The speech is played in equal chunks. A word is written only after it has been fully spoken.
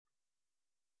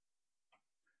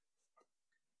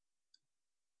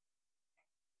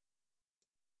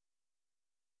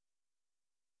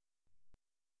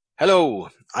Hello,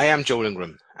 I am Joel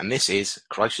Ingram, and this is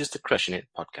Crisis to Crushing It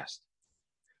podcast.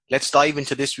 Let's dive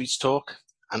into this week's talk,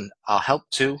 and I'll help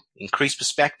to increase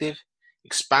perspective,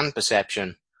 expand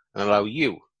perception, and allow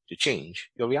you to change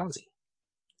your reality.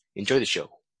 Enjoy the show.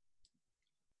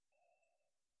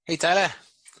 Hey, Tyler.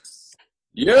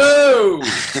 Yo!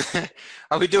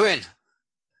 How we doing?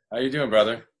 How you doing,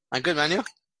 brother? I'm good, man. You?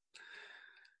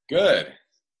 Good.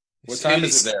 What time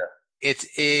is it there? It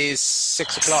is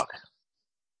 6 o'clock.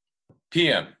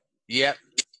 PM. Yep.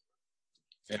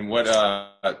 And what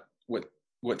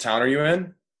town are you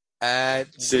in?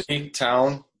 City,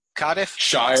 town, Cardiff.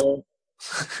 Shire.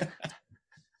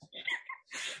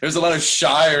 There's a lot of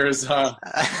shires, huh?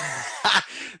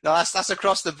 No, that's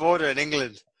across the border in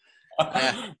England.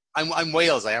 I'm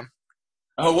Wales, I am.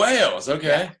 Oh, Wales.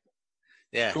 Okay.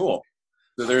 Yeah. Cool.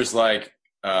 So there's like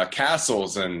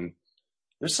castles, and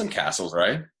there's some castles,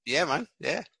 right? Yeah, man.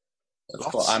 Yeah. That's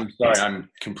cool. I'm sorry, I'm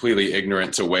completely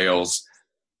ignorant to Wales.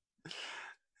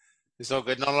 It's all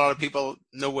good. Not a lot of people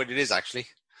know what it is, actually.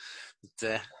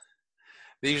 But,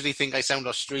 they usually think I sound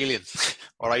Australian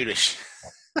or Irish.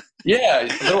 Yeah, a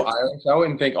little Irish. I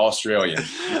wouldn't think Australian.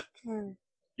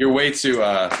 You're way too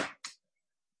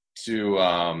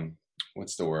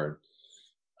what's the word?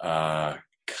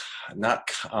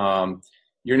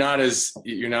 You're not as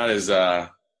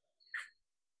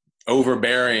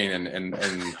overbearing and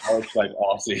harsh like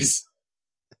Aussies.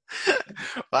 Well,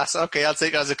 that's okay. I'll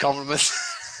take it as a compliment.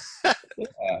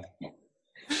 Yeah.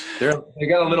 They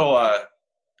got a little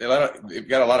they've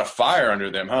got a lot of fire under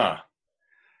them, huh?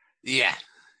 Yeah.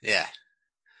 Yeah.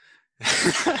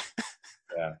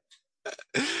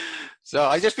 So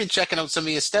I just been checking out some of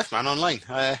your stuff, man, online.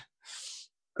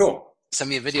 Cool. Some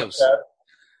of your videos.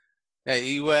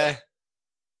 Yeah,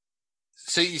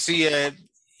 so you see,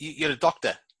 you're a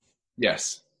doctor.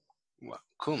 Yes. Well,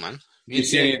 cool, man. You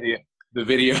see any of the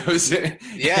videos?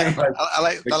 Yeah, I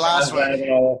like the last one.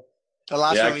 The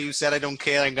last Yeah. one where you said, "I don't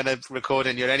care, I'm gonna record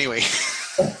in you anyway."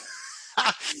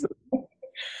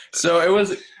 So it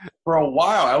was, for a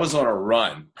while, I was on a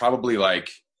run, probably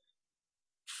like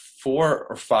 4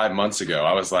 or 5 months ago.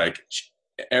 I was like,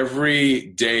 every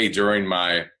day during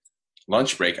my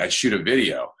lunch break, I'd shoot a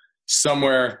video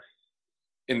somewhere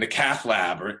in the cath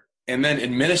lab, and then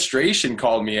administration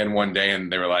called me in one day,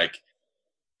 and they were like,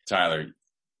 Tyler,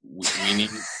 we need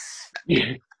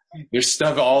there's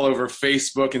stuff all over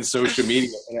Facebook and social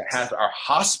media, and it has our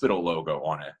hospital logo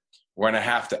on it. We're going to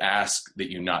have to ask that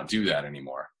you not do that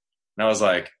anymore. And I was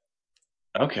like,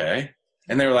 okay.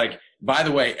 And they were like, by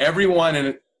the way,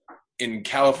 everyone in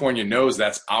California knows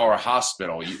that's our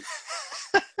hospital.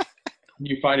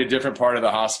 You find a different part of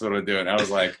the hospital to do it. And I was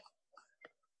like,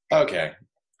 okay.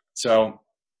 So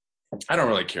I don't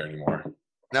really care anymore.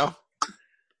 No?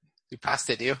 You passed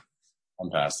it, you? I'm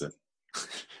past it.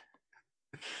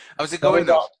 How's it going,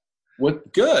 though?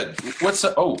 What good?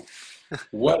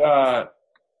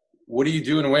 What do you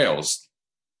do in Wales?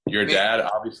 You're a dad,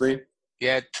 obviously.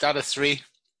 Yeah, dad of 3.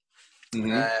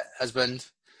 Mm-hmm. Husband.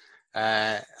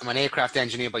 I'm an aircraft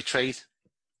engineer by trade.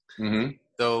 Mm-hmm.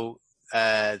 So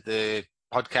the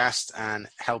podcast and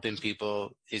helping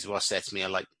people is what sets me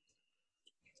alight.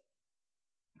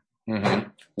 Mm-hmm.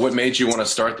 What made you want to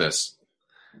start this?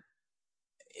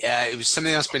 It was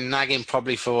something that's been nagging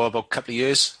probably for about a couple of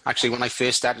years. Actually, when I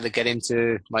first started to get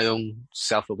into my own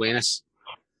self-awareness,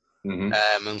 Mm-hmm.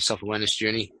 my own self-awareness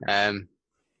journey. And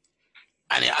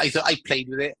I played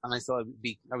with it, and I thought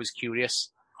I was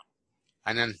curious.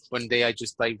 And then one day I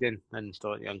just dived in and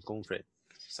thought, yeah, I'm going for it.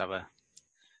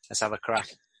 Let's have a crack.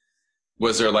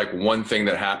 Was there like one thing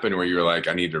that happened where you were like,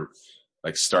 I need to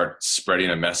like start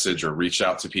spreading a message or reach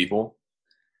out to people?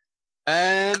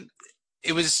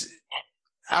 It was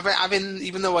having,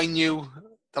 even though I knew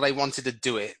that I wanted to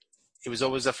do it, it was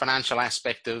always a financial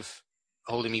aspect of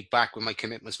holding me back with my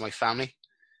commitments to my family.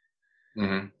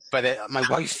 Mm-hmm. But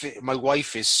my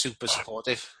wife is super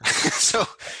supportive. so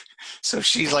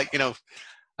she's like,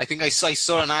 I think I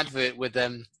saw an advert with I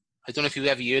don't know if you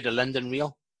ever heard of London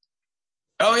Real.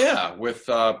 Oh yeah, with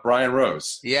Brian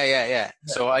Rose. Yeah.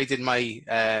 So I did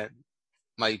my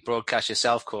my broadcast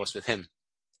yourself course with him.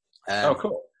 Oh,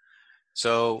 cool.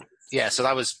 So yeah, so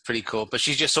that was pretty cool. But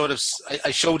she just sort of,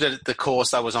 I showed her the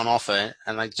course that was on offer,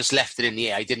 and I just left it in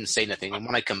the air. I didn't say nothing. And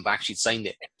when I come back, she'd signed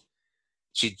it.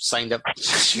 She'd signed up.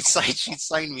 She'd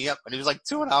signed me up, and it was like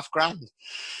 $2,500.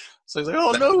 So I was like,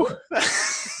 oh no.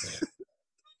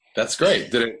 That's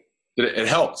great. Did it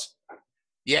helped?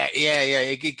 Yeah.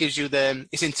 It gives you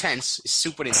it's intense. It's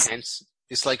super intense.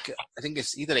 It's like, I think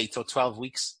it's either 8 or 12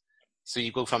 weeks. So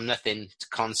you go from nothing to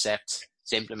concept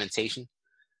to implementation.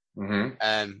 Mm-hmm.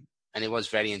 And it was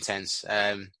very intense.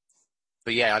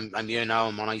 but yeah, I'm here now.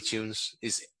 I'm on iTunes.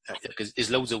 Is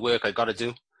loads of work I got to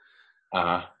do.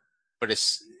 But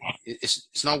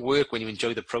it's not work when you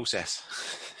enjoy the process.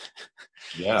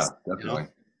 Yeah, definitely.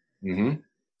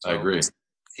 I agree.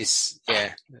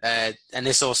 And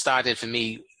this all started for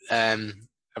me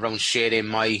around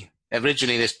sharing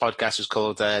originally this podcast was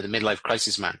called the Midlife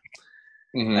Crisis Man.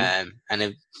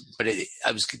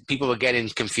 People were getting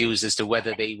confused as to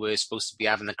whether they were supposed to be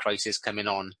having a crisis coming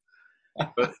on,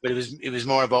 but it was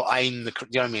more about you know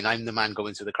what I mean? I'm the man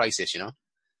going through the crisis, you know?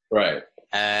 Right.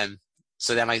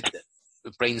 So then I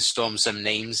brainstormed some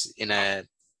names in a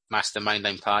mastermind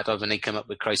I'm part of, and they come up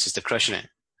with Crisis to Crushing It.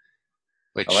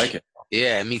 Which, I like it.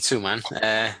 Yeah, me too, man.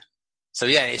 So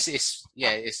yeah,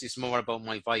 it's more about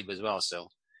my vibe as well. So,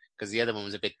 because the other one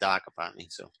was a bit dark, apparently.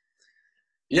 So.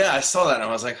 Yeah, I saw that and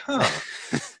I was like, huh.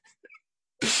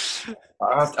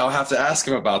 I'll have to ask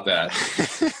him about that.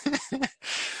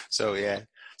 So yeah,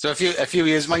 so a few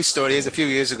years. My story is a few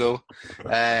years ago.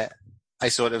 I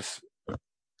sort of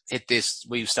hit this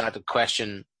where you start to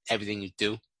question everything you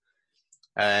do,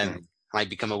 and I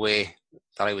become aware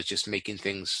that I was just making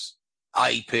things.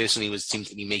 I personally seemed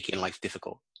to be making life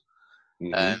difficult.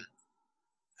 And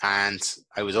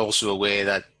I was also aware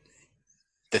that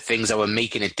the things that were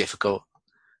making it difficult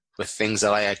were things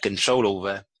that I had control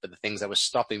over, but the things that were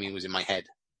stopping me was in my head.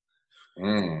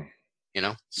 You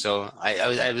know? So I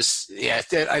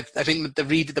think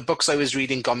the books I was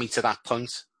reading got me to that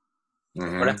point.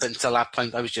 But up until that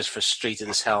point, I was just frustrated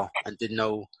as hell and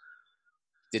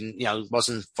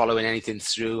wasn't following anything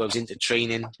through. I was into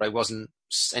training, but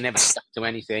I never stuck to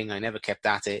anything. I never kept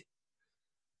at it.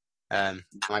 I've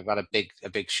had a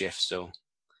big shift, so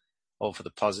all for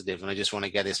the positive. And I just want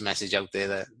to get this message out there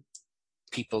that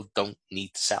people don't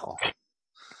need to settle.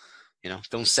 You know,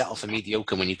 don't settle for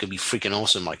mediocre when you can be freaking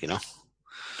awesome, like, you know.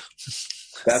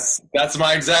 That's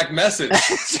my exact message.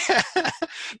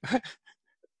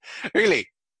 Really?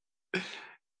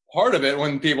 Part of it,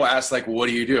 when people ask, like, what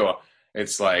do you do?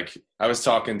 It's like, I was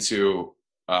talking to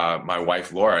my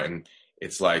wife, Laura, and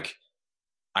it's like,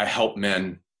 I help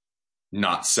men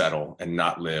not settle and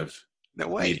not live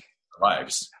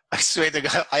lives. I swear to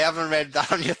God, I haven't read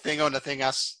that on your thing on the thing.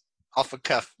 That's off a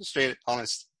cuff, straight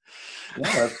honest.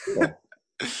 Yeah, that's cool.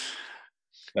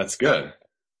 That's good.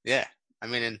 Yeah, I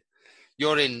mean, and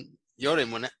you're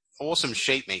in one awesome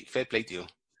shape, mate. Fair play to you.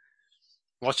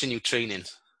 Watching you training.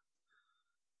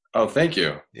 Oh, thank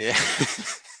you. Yeah.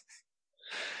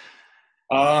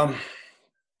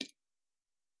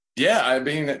 Yeah, I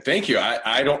mean, thank you.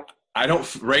 I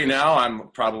don't right now, I'm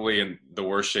probably in the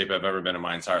worst shape I've ever been in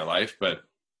my entire life, but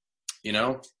you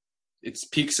know, it's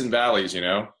peaks and valleys, you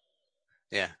know?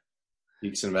 Yeah.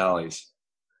 Peaks and valleys.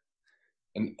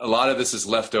 And a lot of this is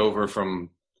left over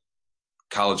from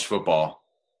college football.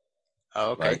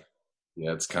 Oh, okay. Right?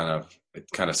 Yeah, it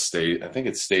kind of stays, I think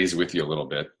it stays with you a little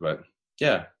bit, but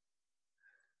yeah.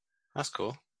 That's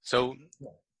cool. So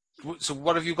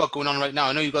what have you got going on right now?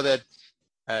 I know you got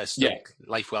a Stoked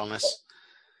Life Wellness.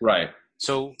 Right.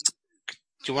 So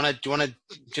do you want to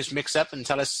just mix up and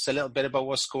tell us a little bit about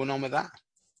what's going on with that?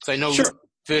 So I know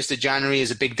 1st of January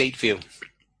is a big date for you.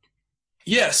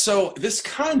 Yeah. So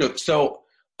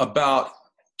about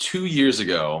 2 years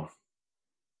ago,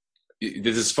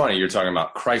 this is funny. You're talking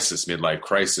about crisis, midlife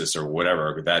crisis, or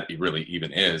whatever that really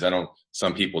even is.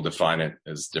 Some people define it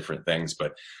as different things,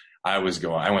 but I went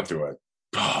through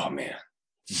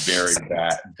very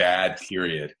bad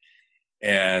period.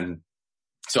 And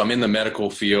so I'm in the medical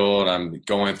field. I'm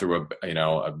going through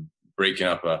breaking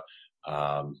up a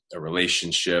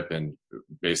relationship and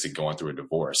basically going through a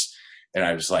divorce. And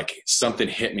I was like, something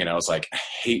hit me and I was like, I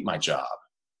hate my job.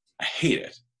 I hate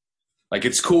it. Like,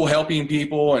 it's cool helping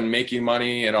people and making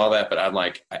money and all that, but I'm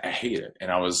like, I hate it. And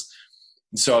I was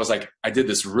like, I did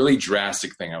this really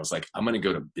drastic thing. I was like, I'm going to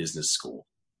go to business school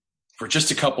for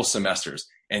just a couple semesters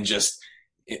and just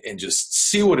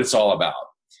see what it's all about.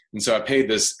 And so I paid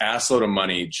this assload of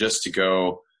money just to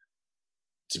go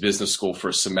to business school for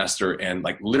a semester. And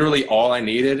like, literally all I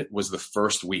needed was the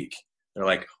first week. They're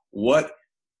like, what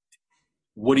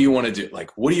do you want to do?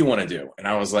 Like, what do you want to do? And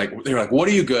I was like, they're like, what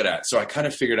are you good at? So I kind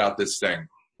of figured out this thing.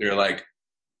 They're like,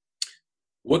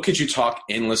 what could you talk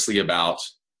endlessly about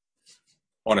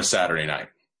on a Saturday night?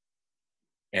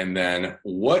 And then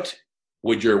what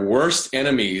would your worst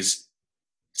enemies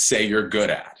say you're good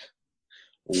at?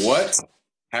 What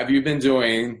have you been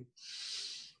doing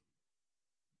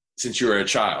since you were a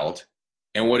child?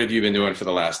 And what have you been doing for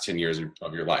the last 10 years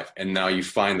of your life? And now you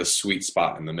find the sweet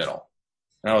spot in the middle.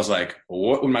 And I was like,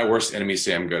 what would my worst enemies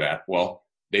say I'm good at? Well,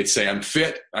 they'd say I'm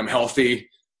fit, I'm healthy,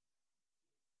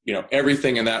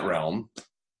 everything in that realm.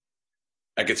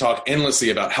 I could talk endlessly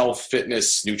about health,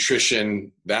 fitness,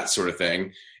 nutrition, that sort of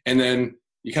thing. And then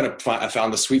I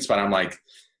found the sweet spot. I'm like,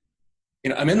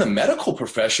 I'm in the medical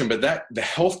profession, but the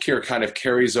healthcare kind of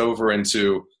carries over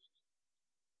into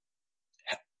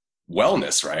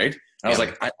wellness, right? And I was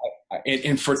like,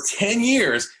 and for 10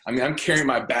 years, I'm carrying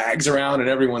my bags around and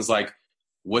everyone's like,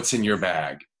 what's in your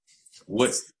bag?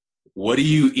 What do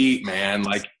you eat, man?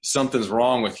 Like something's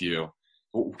wrong with you.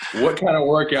 What kind of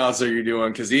workouts are you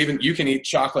doing? Because even you can eat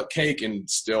chocolate cake and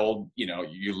still,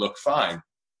 you look fine.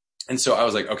 And so I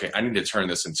was like, okay, I need to turn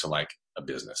this into like a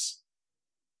business.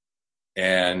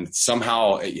 And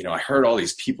somehow, I heard all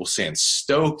these people saying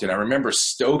stoked. And I remember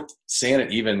stoked saying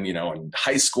it even, in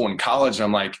high school and college. And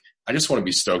I'm like, I just want to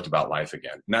be stoked about life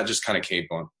again. And that just kind of came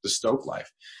on the stoked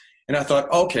life. And I thought,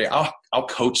 okay, I'll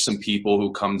coach some people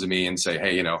who come to me and say,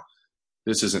 hey,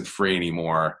 this isn't free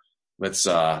anymore. Let's,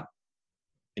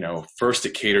 first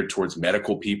it catered towards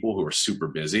medical people who are super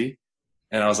busy.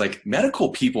 And I was like, medical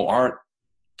people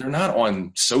they're not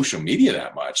on social media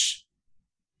that much.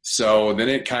 So then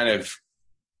it I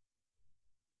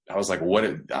was like,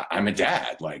 I'm a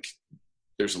dad. Like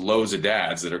there's loads of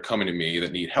dads that are coming to me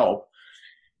that need help.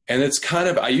 And it's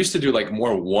I used to do like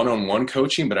more one-on-one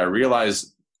coaching, but I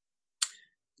realized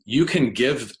you can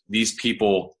give these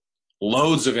people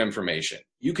loads of information.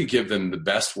 You could give them the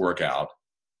best workout,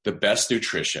 the best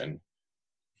nutrition,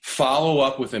 follow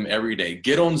up with them every day,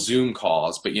 get on Zoom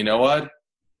calls. But you know what?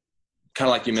 Kind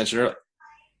of like you mentioned earlier,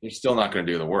 you're still not going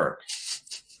to do the work.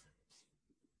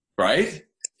 Right?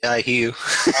 Yeah, I hear you.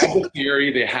 They have the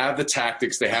theory, they have the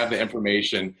tactics, they have the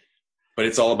information, but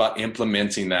it's all about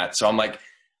implementing that. So I'm like,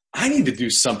 I need to do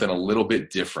something a little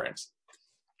bit different.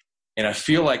 And I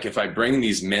feel like if I bring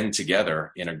these men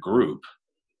together in a group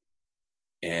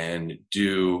and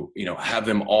have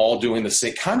them all doing the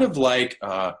same, kind of like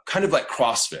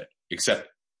CrossFit, except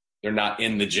they're not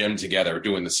in the gym together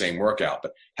doing the same workout,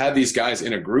 but have these guys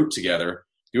in a group together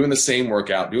doing the same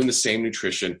workout, doing the same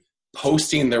nutrition,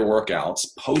 posting their workouts,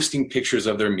 posting pictures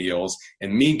of their meals,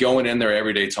 and me going in there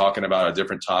every day talking about a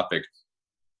different topic,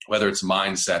 whether it's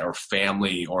mindset or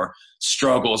family or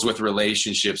struggles with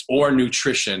relationships or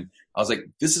nutrition. I was like,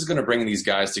 this is going to bring these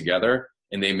guys together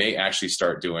and they may actually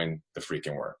start doing the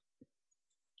freaking work.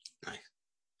 Nice.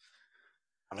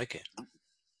 I like it.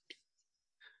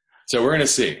 So we're going to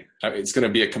see. It's going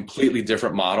to be a completely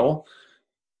different model,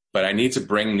 but I need to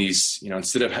bring these,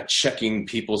 instead of checking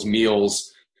people's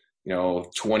meals,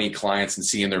 20 clients and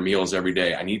seeing their meals every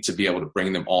day, I need to be able to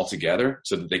bring them all together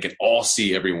so that they can all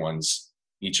see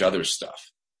each other's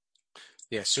stuff.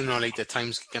 Yeah, sooner or later,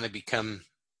 time's going to become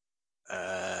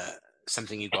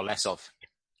something you've got less of.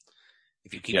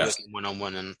 If you keep working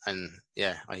one-on-one, and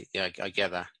I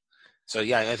get that. So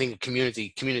yeah, I think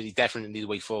community definitely the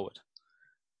way forward.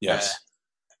 Yes.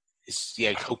 It's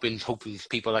hoping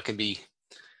people that can be,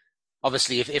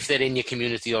 obviously if they're in your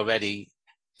community already,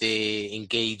 they're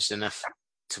engaged enough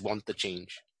to want the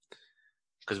change.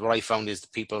 Because what I found is the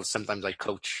people sometimes I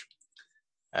coach,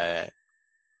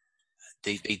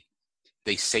 they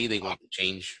say they want to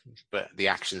change, but the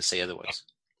actions say otherwise.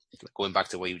 Going back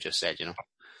to what you just said,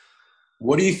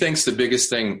 What do you think's the biggest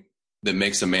thing that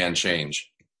makes a man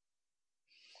change?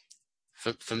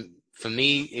 For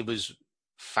me, it was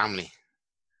family.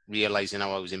 Realizing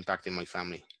how I was impacting my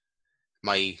family.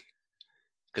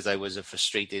 Because I was a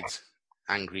frustrated,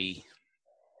 angry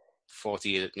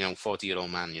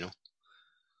 40-year-old man,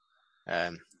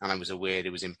 and I was aware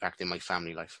it was impacting my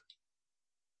family life.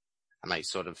 And I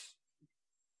sort of,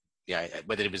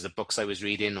 whether it was the books I was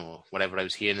reading or whatever I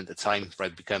was hearing at the time, but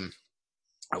I'd become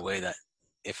aware that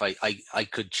if I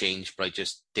could change, but I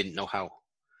just didn't know how.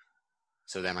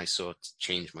 So then I sought to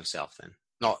change myself then.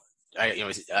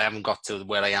 I haven't got to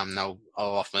where I am now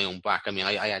all off my own back. I mean,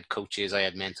 I had coaches, I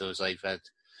had mentors, I've had,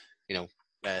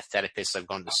 therapists I've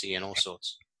gone to see and all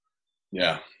sorts.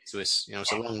 Yeah. So it's,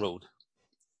 it's a long road.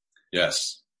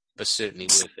 Yes. But certainly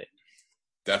worth it.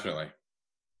 Definitely.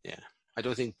 Yeah. I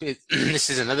don't think, this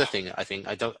is another thing, I'm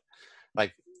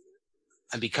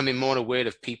becoming more aware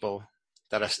of people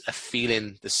that are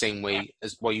feeling the same way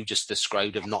as what you just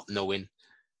described of not knowing,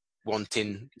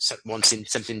 wanting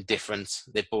something different.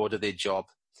 They're bored of their job.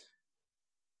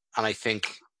 And I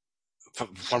think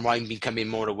from what I'm becoming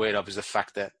more aware of is the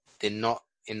fact that they're not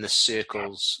in the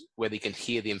circles where they can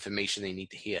hear the information they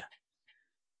need to hear.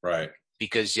 Right.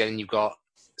 Because then you've got,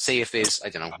 say if there's, I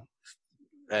don't know,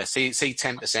 say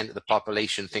 10% of the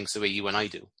population thinks the way you and I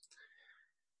do.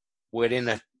 We're in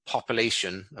a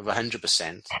population of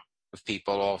 100% of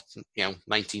people, or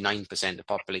 99% of the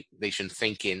population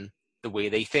thinking the way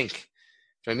they think. Do you know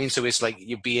what I mean? So it's like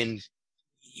you're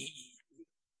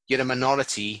a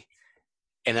minority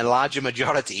in a larger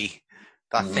majority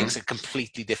that thinks a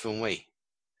completely different way.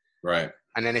 Right.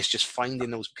 And then it's just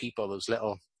finding those people, those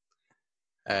little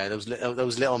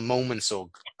moments or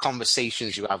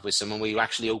conversations you have with someone where you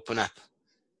actually open up,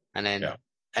 and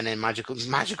then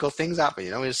magical things happen.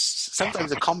 You know, sometimes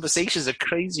the conversations are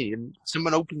crazy, and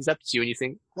someone opens up to you, and you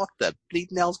think, "What the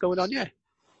bleeding hell's going on here?"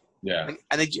 Yeah.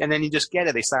 And then you just get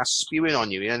it. They start spewing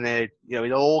on you, and then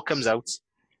it all comes out,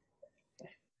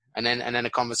 and then a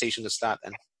conversation will start.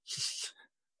 Then.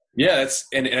 Yeah,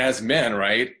 and as men,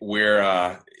 right?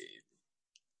 We're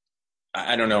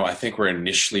I don't know. I think we're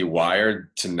initially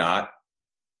wired to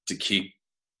keep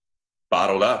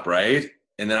bottled up, right?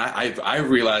 And then I've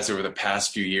realized over the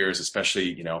past few years,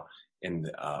 especially in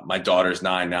my daughter's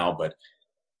 9 now, but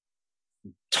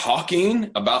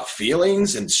talking about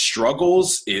feelings and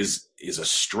struggles is a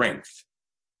strength.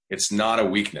 It's not a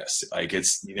weakness. Like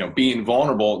it's being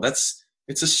vulnerable. It's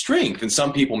a strength. And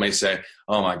some people may say,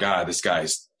 "Oh my God, this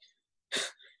guy's."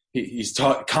 He's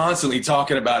constantly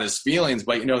talking about his feelings,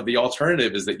 but the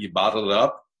alternative is that you bottle it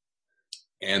up,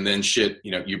 and then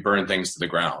you burn things to the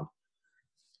ground.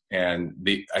 And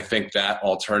I think that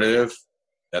alternative,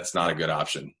 that's not a good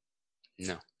option.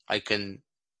 No, I can.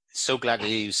 So glad to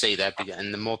hear you say that,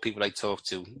 and the more people I talk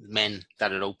to, men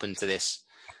that are open to this,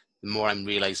 the more I'm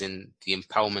realizing the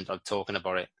empowerment of talking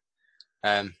about it.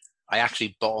 I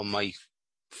actually bottle my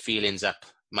feelings up,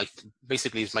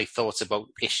 basically my thoughts about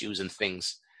issues and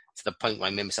things, to the point where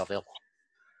I made myself ill.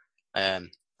 Have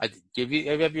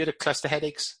you ever had a cluster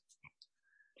headaches?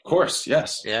 Of course,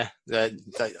 yes. Yeah.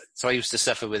 So I used to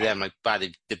suffer with them, like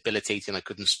bad, debilitating. I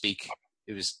couldn't speak.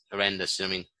 It was horrendous. I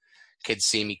mean, kids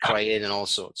see me crying and all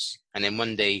sorts. And then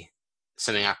one day,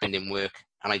 something happened in work,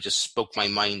 and I just spoke my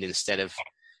mind instead of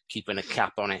keeping a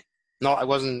cap on it. No, I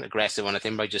wasn't aggressive or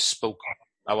anything, but I just spoke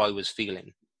how I was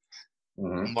feeling.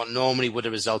 Mm-hmm. What normally would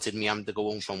have resulted in me having to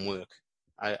go home from work,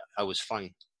 I was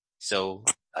fine. So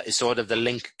sort of the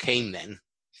link came then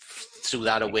through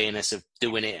that awareness of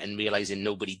doing it and realizing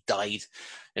nobody died,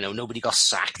 nobody got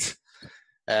sacked.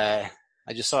 I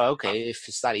just thought, okay, if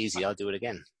it's that easy, I'll do it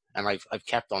again. And I've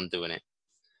kept on doing it.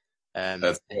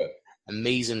 That's good.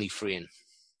 Amazingly freeing.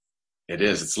 It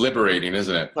is. It's liberating,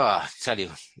 isn't it? Oh, I tell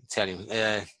you.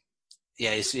 Yeah,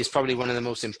 it's probably one of the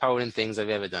most empowering things I've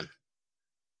ever done.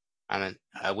 And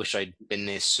I wish I'd been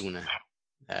there sooner.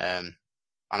 And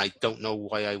I don't know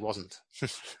why I wasn't.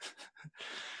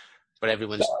 But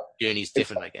everyone's journey is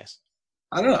different, I guess.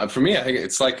 I don't know. For me, I think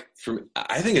it's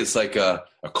like a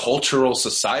cultural,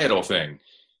 societal thing.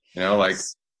 If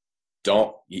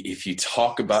you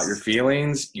talk about your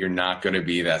feelings, you're not going to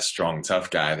be that strong, tough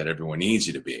guy that everyone needs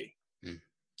you to be.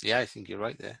 Yeah, I think you're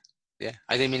right there. Yeah.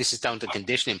 I think this is down to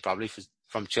conditioning probably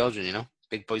from children,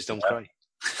 big boys don't cry.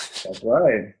 That's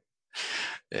right.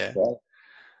 Yeah.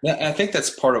 Yeah. I think that's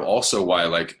part of also why,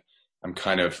 I'm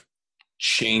kind of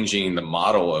changing the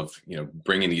model of,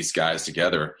 bringing these guys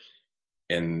together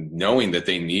and knowing that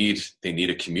they need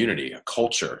a community, a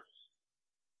culture,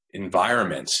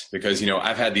 environment, because,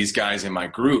 I've had these guys in my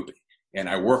group and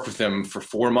I work with them for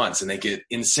 4 months and they get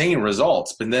insane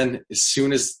results. But then as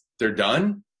soon as they're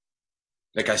done,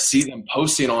 I see them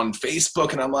posting on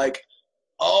Facebook and I'm like,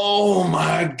 oh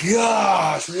my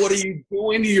gosh, what are you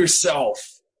doing to yourself?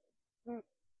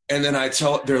 And then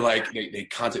they're like, they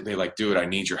contact, they're like, dude, I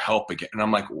need your help again. And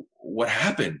I'm like, what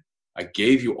happened? I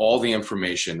gave you all the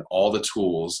information, all the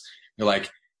tools. They're like,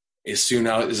 as soon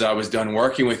as I was done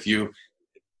working with you,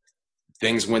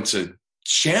 things went to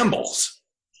shambles.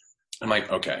 I'm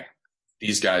like, okay,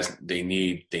 these guys, they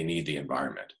need the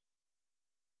environment.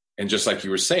 And just like you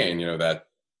were saying, that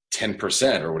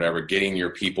 10% or whatever, getting your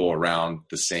people around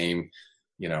the same,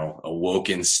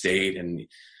 awoken state. And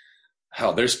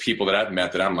hell, there's people that I've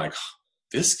met that I'm like,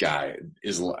 this guy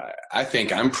I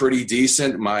think I'm pretty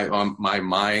decent. My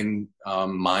mind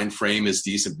frame is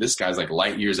decent. This guy's like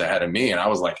light years ahead of me. And I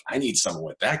was like, I need someone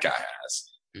what that guy has.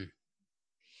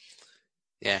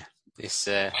 Yeah. It's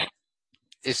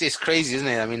crazy, isn't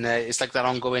it? I mean, it's like that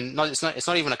ongoing, it's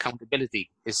not even accountability.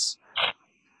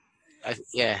 I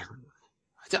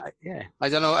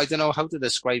don't know how to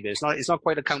describe it. It's not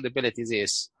quite accountability, is it?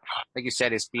 It's, like you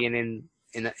said, it's being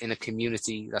in a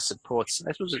community that supports.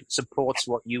 I suppose it supports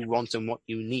what you want and what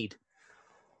you need.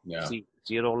 Yeah. So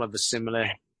you all have a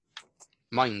similar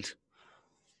mind.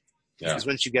 Yeah. Because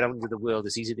once you get out into the world,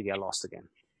 it's easy to get lost again.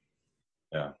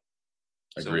 Yeah.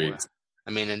 Agreed. So,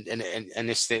 I mean, and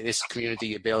this community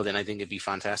you're building, I think it'd be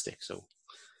fantastic. So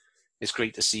it's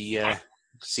great to see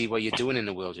what you're doing in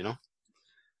the world.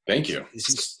 Thank you.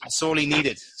 It's sorely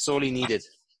needed.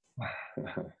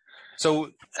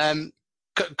 So,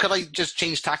 could I just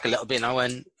change tack a little bit now?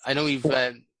 And I know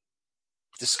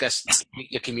discussed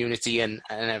your community and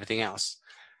everything else.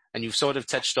 And you've sort of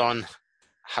touched on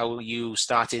how you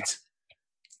started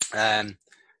to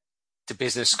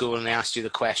business school and they asked you the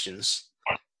questions.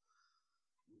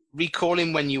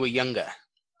 Recalling when you were younger,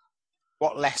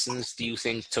 what lessons do you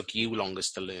think took you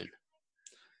longest to learn?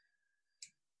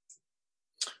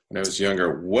 When I was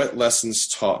younger, what lessons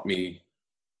taught me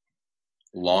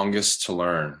longest to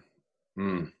learn?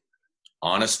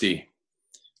 Honesty.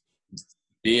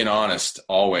 Being honest,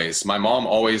 always. My mom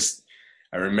always,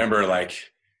 I remember,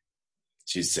 like,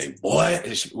 she'd say, boy,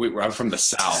 I'm from the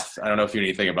South. I don't know if you know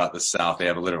anything about the South. They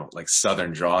have a little, like,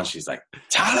 Southern draw. And she's like,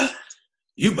 Tyler,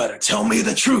 you better tell me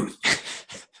the truth.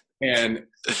 And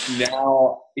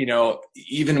now, you know,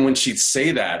 even when she'd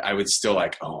say that, I would still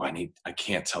like, oh, I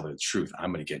can't tell the truth.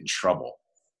 I'm going to get in trouble.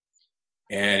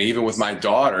 And even with my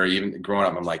daughter, even growing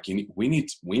up, I'm like, we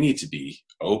need to be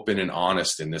open and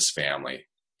honest in this family.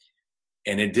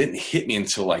 And it didn't hit me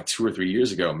until like 2 or 3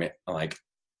 years ago. Man, like,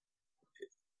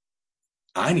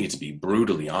 I need to be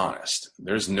brutally honest.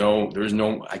 There's no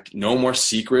more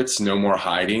secrets, no more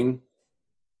hiding.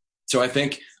 So I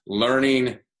think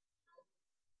learning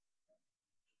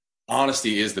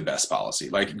honesty is the best policy.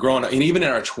 Like growing up, and even in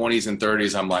our 20s and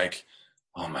 30s, I'm like,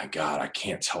 oh my God, I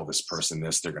can't tell this person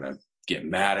this. They're going to get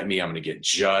mad at me. I'm going to get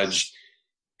judged.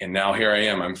 And now here I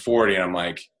am, I'm 40, and I'm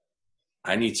like,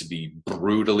 I need to be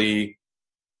brutally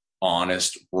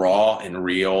honest, raw and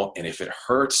real. And if it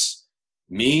hurts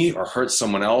me or hurts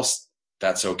someone else,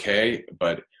 that's okay.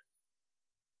 But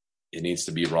it needs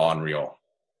to be raw and real.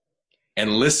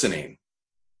 And listening.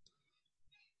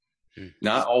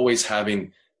 Not always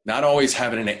having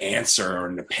an answer or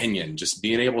an opinion, just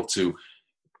being able to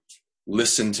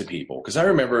listen to people. Because I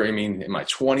remember, I mean, in my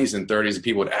 20s and 30s,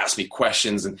 people would ask me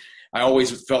questions, and I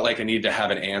always felt like I needed to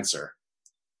have an answer.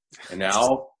 And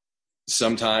now,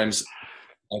 sometimes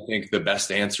I think the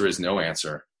best answer is no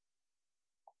answer.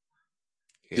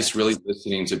 Yeah. Just really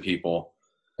listening to people.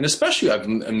 And especially I've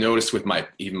noticed with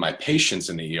even my patients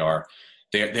in the ER,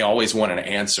 they always want an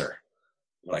answer.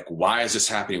 Like, why is this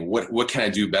happening? What can I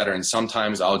do better? And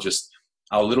sometimes I'll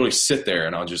literally sit there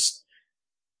and I'll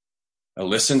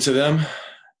listen to them.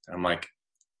 And I'm like,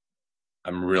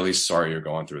 I'm really sorry you're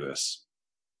going through this.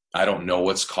 I don't know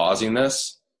what's causing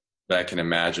this, but I can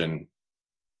imagine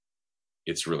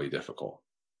it's really difficult.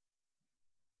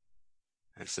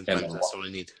 And sometimes that's all I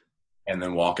need. And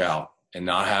then walk out and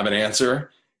not have an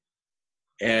answer.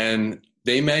 And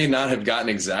they may not have gotten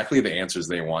exactly the answers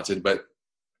they wanted, but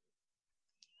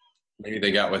maybe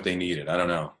they got what they needed. I don't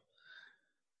know.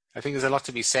 I think there's a lot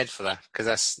to be said for that, because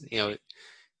that's, you know,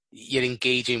 you're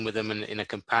engaging with them in a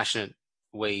compassionate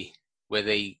way where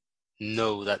they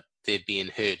know that they're being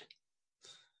heard.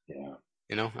 Yeah.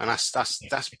 You know, and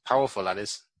that's powerful. That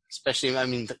is, especially, I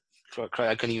mean,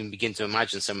 I couldn't even begin to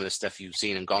imagine some of the stuff you've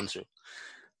seen and gone through.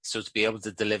 So to be able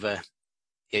to deliver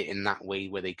it in that way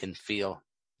where they can feel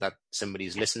that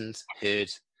somebody's listened, heard,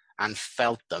 and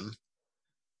felt them.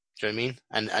 Do you know what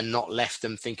I mean? And not left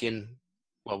them thinking,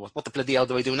 well, what the bloody hell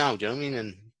do I do now? Do you know what I mean?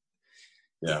 And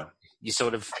yeah, you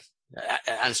sort of,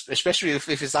 and especially if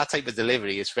it's that type of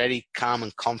delivery, it's very calm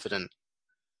and confident.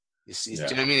 Do you know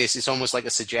what I mean? It's almost like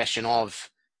a suggestion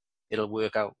of it'll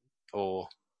work out, or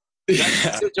do you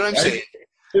know what I'm saying?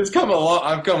 I've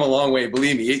come a long way.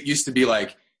 Believe me, it used to be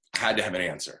like I had to have an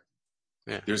answer.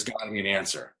 Yeah. There's got to be an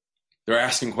answer. They're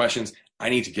asking questions. I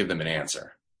need to give them an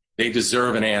answer. They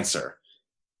deserve an answer.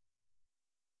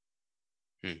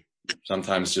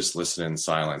 Sometimes just listen in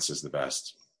silence is the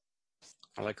best.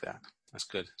 I like that. That's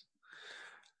good.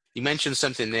 You mentioned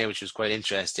something there which was quite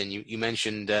interesting. You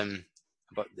mentioned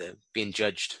about being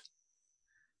judged.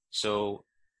 So,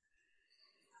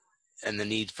 and the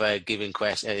need for giving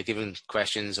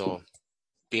questions or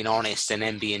being honest and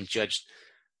then being judged.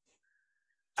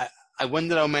 I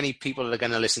wonder how many people are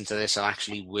going to listen to this and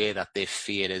actually aware that their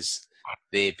fear is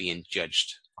they're being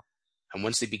judged. And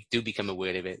once they do become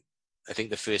aware of it, I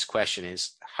think the first question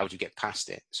is, how do you get past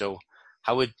it? So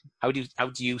how do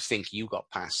you think you got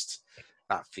past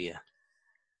that fear?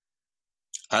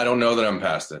 I don't know that I'm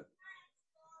past it.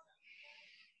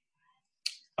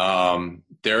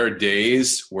 There are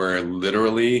days where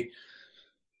literally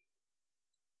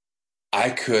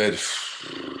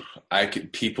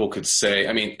people could say,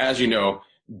 I mean, as you know,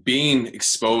 being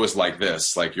exposed like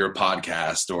this, like your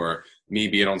podcast or me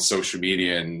being on social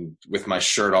media and with my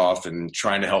shirt off and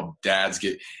trying to help dads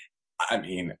I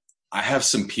mean, I have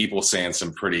some people saying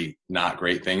some pretty not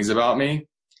great things about me.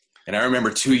 And I remember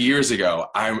 2 years ago,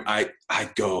 I'd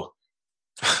go,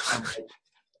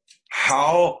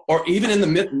 how, or even in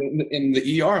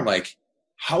the ER, I'm like,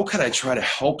 how could I try to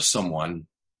help someone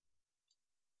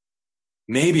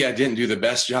maybe I didn't do the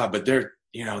best job, but they're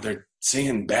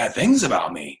saying bad things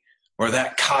about me, or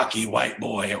that cocky white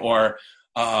boy, or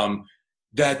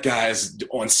that guy's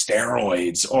on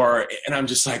steroids, and I'm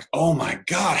just like, oh my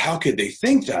God, how could they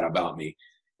think that about me?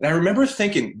 And I remember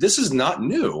thinking, this is not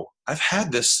new. I've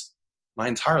had this my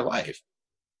entire life.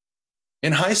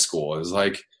 In high school, it was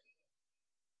like,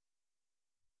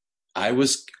 I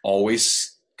was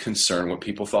always concerned what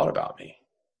people thought about me.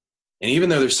 And even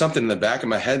though there's something in the back of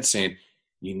my head saying,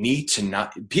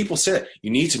 people said,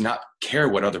 you need to not care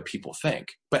what other people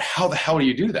think. But how the hell do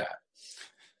you do that?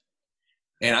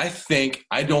 And I think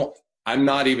I'm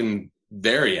not even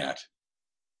there yet,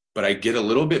 but I get a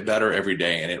little bit better every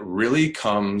day. And it really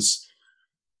comes,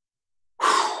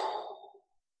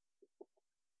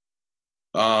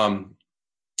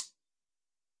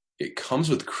 it comes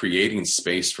with creating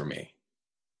space for me,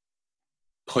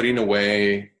 putting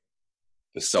away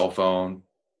the cell phone,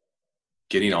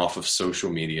 getting off of social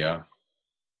media,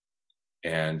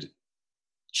 and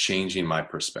changing my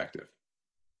perspective.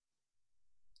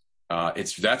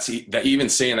 Even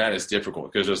saying that is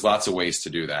difficult because there's lots of ways to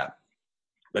do that.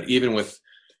 But even with,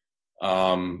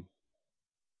 I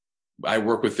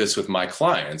work with this with my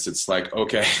clients. It's like,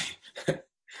 okay,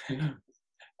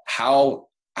 how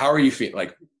are you feeling?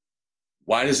 Like,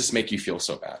 why does this make you feel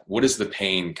so bad? What is the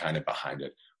pain kind of behind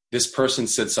it? This person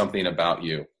said something about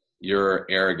you. You're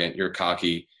arrogant. You're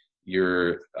cocky.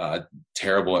 You're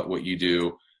terrible at what you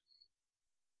do.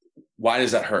 Why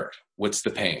does that hurt? What's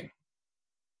the pain?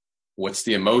 What's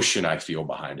the emotion I feel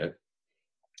behind it?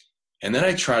 And then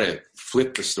I try to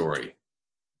flip the story.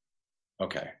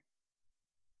 Okay,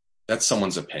 that's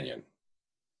someone's opinion.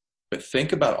 But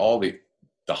think about all the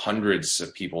hundreds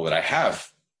of people that I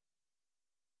have.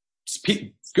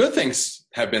 Good things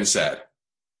have been said.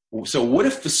 So what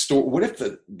if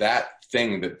that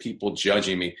thing that people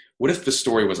judging me, what if the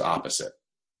story was opposite?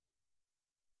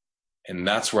 And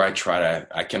that's where I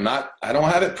don't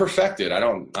have it perfected.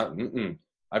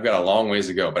 I've got a long ways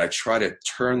to go, but I try to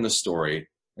turn the story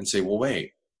and say, well,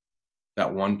 wait,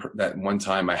 that one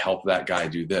time I helped that guy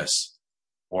do this,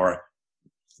 or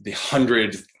the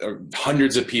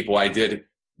hundreds of people I did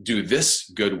do this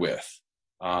good with.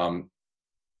 How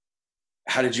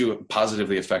did you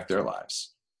positively affect their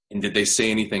lives? And did they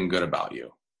say anything good about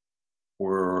you?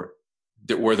 Or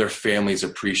were their families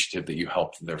appreciative that you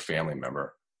helped their family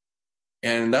member?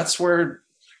 And that's where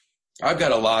I've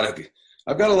got a lot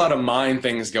of mind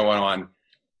things going on.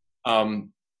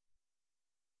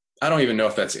 I don't even know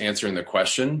if that's answering the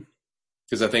question,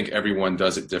 because I think everyone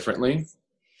does it differently.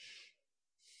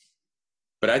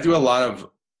 But I do a lot of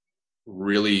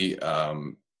really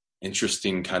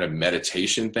interesting kind of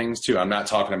meditation things too. I'm not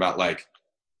talking about like,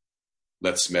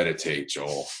 let's meditate,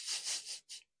 Joel.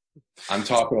 I'm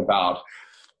talking about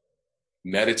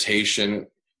meditation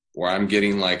where I'm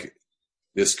getting like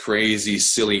this crazy,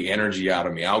 silly energy out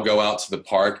of me. I'll go out to the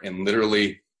park and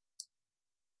literally,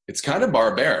 it's kind of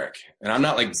barbaric. And I'm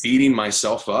not like beating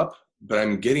myself up, but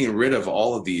I'm getting rid of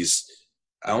all of these.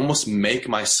 I almost make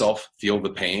myself feel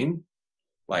the pain.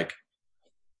 Like,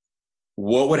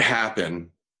 what would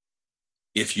happen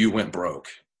if you went broke?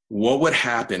 What would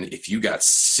happen if you got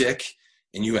sick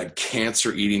and you had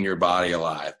cancer eating your body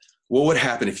alive? What would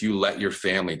happen if you let your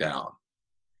family down?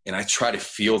 And I try to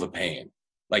feel the pain,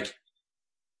 like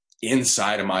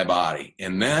inside of my body.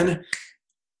 And then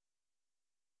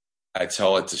I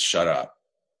tell it to shut up.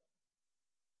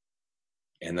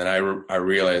 And then I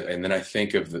realize, and then I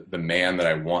think of the man that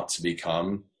I want to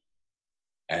become,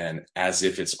 and as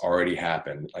if it's already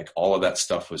happened, like all of that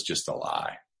stuff was just a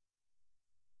lie.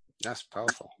 That's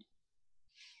powerful.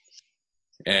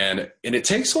 And it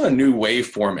takes on a new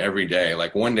waveform every day.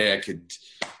 Like one day I could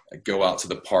go out to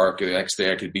the park, the next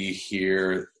day I could be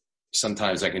here.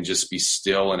 Sometimes I can just be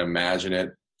still and imagine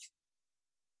it.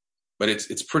 But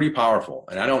it's pretty powerful.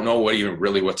 And I don't know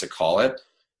what to call it,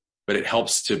 but it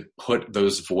helps to put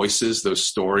those voices, those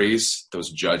stories, those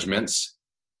judgments,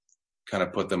 kind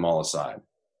of put them all aside.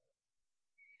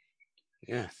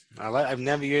 Yeah, I've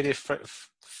never heard it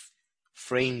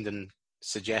framed and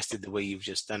suggested the way you've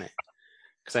just done it.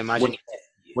 Because I imagine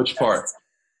which part?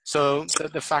 So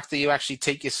the fact that you actually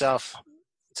take yourself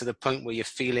to the point where you're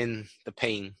feeling the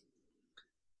pain,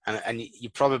 and you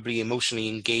probably emotionally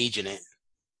engage in it.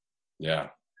 Yeah.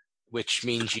 Which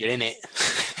means you're in it.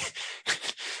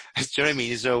 Do you know what I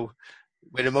mean? So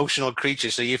we're emotional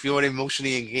creatures. So if you're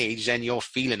emotionally engaged, then you're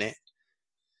feeling it.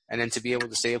 And then to be able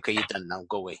to say, okay, you're done now,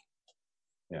 go away.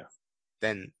 Yeah.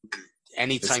 Then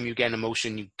anytime you get an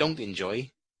emotion you don't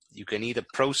enjoy, you can either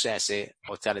process it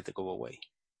or tell it to go away.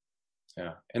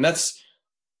 Yeah. And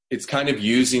it's kind of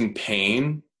using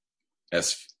pain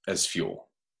as as fuel.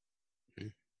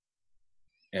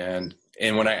 Mm-hmm.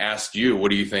 And when I asked you,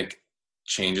 what do you think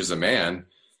changes a man?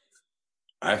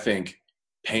 I think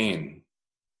pain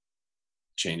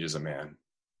changes a man.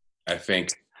 I think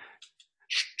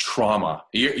trauma.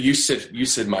 You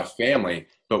said my family,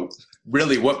 but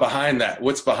really, what's behind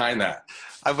that?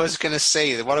 I was going to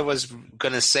say, what I was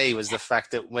going to say was the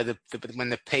fact that when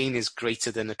the pain is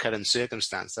greater than the current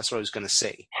circumstance, that's what I was going to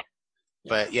say.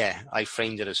 But yeah, I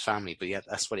framed it as family, but yeah,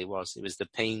 that's what it was. It was the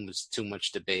pain was too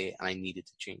much to bear and I needed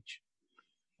to change.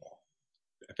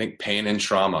 I think pain and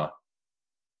trauma,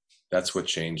 that's what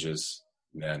changes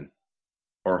men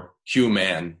or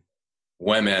human.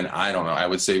 Women, I don't know. I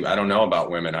would say, I don't know about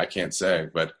women. I can't say,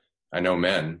 but I know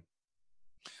men.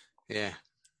 Yeah.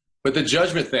 But the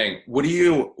judgment thing, what do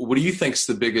you think's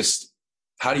the biggest,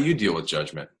 how do you deal with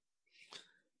judgment?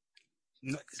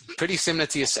 Pretty similar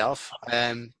to yourself.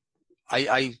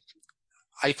 I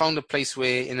found a place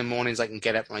where in the mornings I can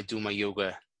get up and I do my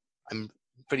yoga. I'm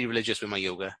pretty religious with my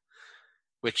yoga,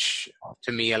 which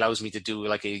to me allows me to do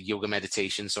like a yoga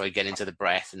meditation. So I get into the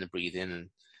breath and the breathing and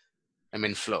I'm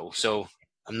in flow. So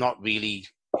I'm not really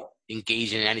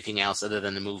engaging in anything else other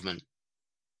than the movement,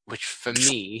 which for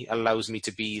me allows me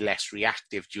to be less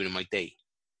reactive during my day,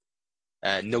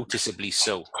 noticeably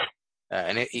so.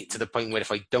 And it to the point where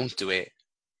if I don't do it,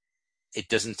 it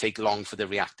doesn't take long for the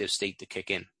reactive state to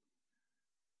kick in.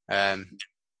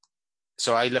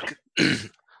 So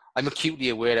I'm acutely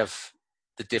aware of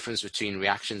the difference between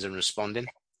reactions and responding,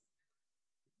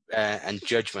 and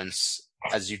judgments,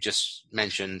 as you just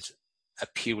mentioned, are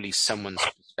purely someone's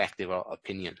perspective or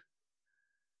opinion.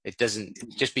 It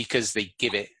doesn't, just because they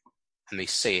give it and they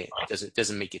say it,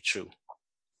 doesn't make it true.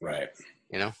 Right.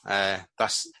 You know,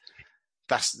 that's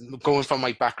going from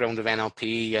my background of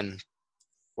NLP and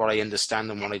what I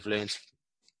understand and what I've learned.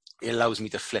 It allows me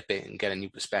to flip it and get a new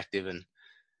perspective, and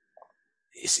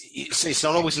it's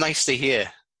not always nice to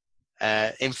hear.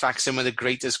 In fact, some of the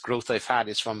greatest growth I've had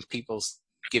is from people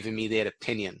giving me their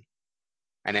opinion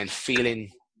and then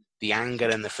feeling the anger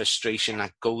and the frustration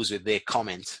that goes with their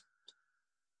comment,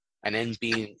 and then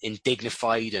being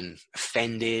indignified and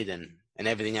offended and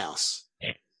everything else.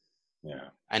 Yeah.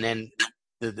 And then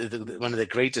the one of the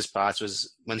greatest parts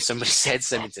was when somebody said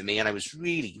something to me and I was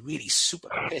really, really super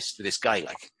pissed with this guy.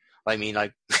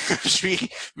 I was really,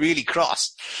 really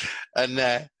cross. And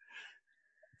I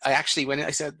actually went in,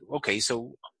 I said, okay,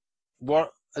 so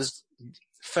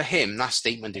for him, that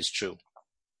statement is true.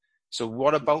 So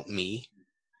what about me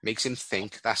makes him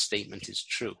think that statement is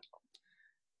true?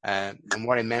 And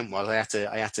what I meant was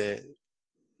I had to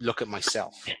look at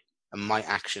myself and my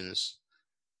actions.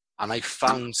 And I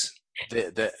found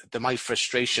my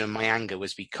frustration and my anger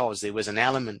was because there was an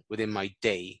element within my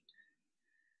day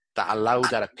that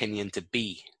allowed that opinion to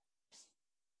be.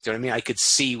 Do you know what I mean? I could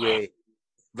see where,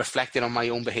 reflecting on my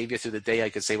own behavior through the day, I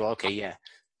could say, well, okay, yeah,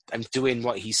 I'm doing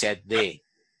what he said there.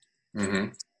 Mm-hmm.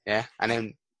 Yeah. And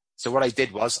then, so what I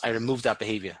did was I removed that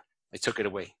behavior. I took it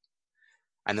away.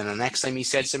 And then the next time he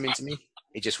said something to me,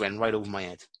 it just went right over my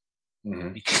head.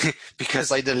 Mm-hmm.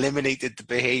 Because I'd eliminated the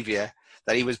behavior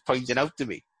that he was pointing out to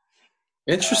me.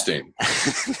 Interesting.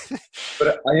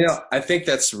 But I think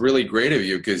that's really great of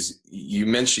you, because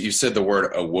you said the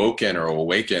word awoken or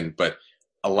awaken, but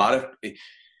a lot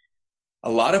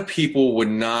of people would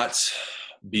not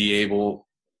be able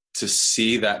to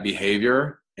see that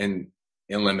behavior and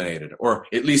eliminate it, or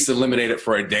at least eliminate it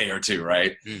for a day or two,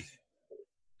 right?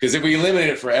 Because if we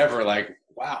eliminate it forever, like,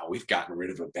 wow, we've gotten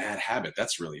rid of a bad habit.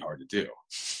 That's really hard to do.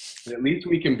 But at least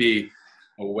we can be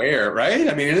aware, right?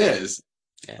 I mean, it is.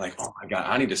 Yeah. Like, oh my God,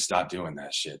 I need to stop doing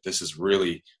that shit. This is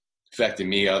really affecting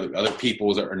me. Other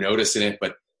people that are noticing it,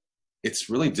 but it's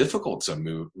really difficult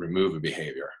to remove a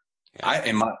behavior. Yeah.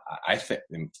 I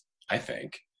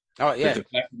think. Oh yeah. But the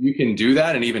fact that you can do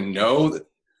that and even know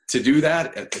to do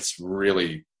that, it's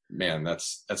really, man,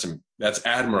 that's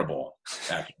admirable.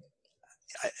 Actually.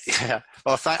 Yeah.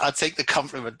 Well, I'll take the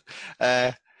compliment.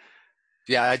 Yeah,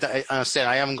 I said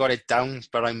I haven't got it down,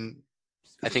 but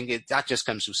I think that just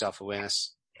comes through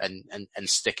self-awareness and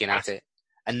sticking at it,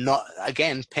 and not,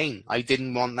 again, pain. I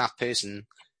didn't want that person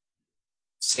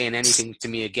saying anything to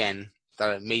me again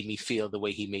that made me feel the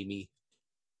way he made me.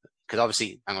 Because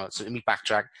obviously, so let me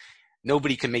backtrack.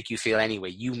 Nobody can make you feel anyway.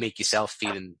 You make yourself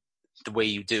feeling the way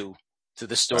you do through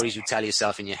the stories you tell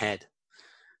yourself in your head.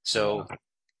 So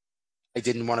I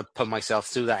didn't want to put myself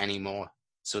through that anymore.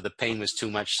 So the pain was too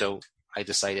much. So I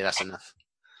decided that's enough.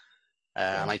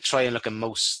 And I try and look at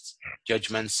most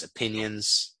judgments,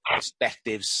 opinions,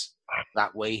 perspectives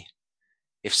that way.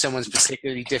 If someone's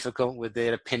particularly difficult with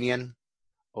their opinion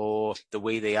or the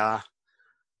way they are,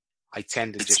 I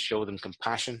tend to just show them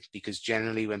compassion, because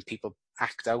generally when people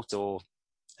act out or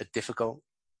are difficult,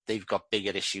 they've got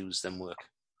bigger issues than work.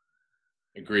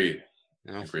 Agreed.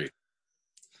 You know? Agreed.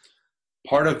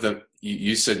 Part of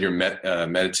you said your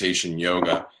meditation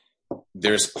yoga.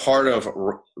 There's part of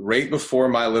right before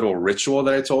my little ritual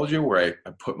that I told you, where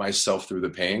I put myself through the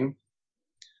pain.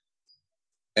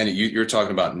 And you're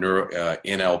talking about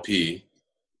NLP.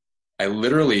 I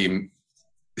literally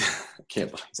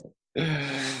can't believe it.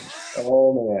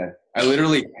 Oh man! I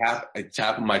literally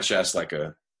tap on my chest like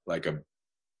a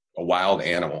wild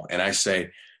animal, and I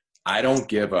say, I don't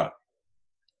give up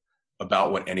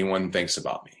about what anyone thinks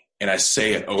about me. And I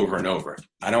say it over and over.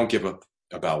 I don't give up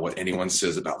about what anyone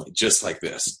says about me, just like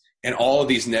this. And all of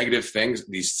these negative things,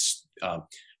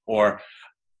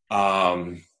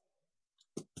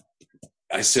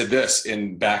 I said this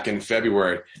back in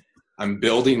February, I'm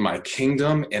building my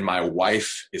kingdom and my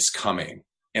wife is coming.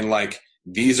 And like,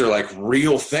 these are like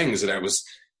real things that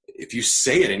if you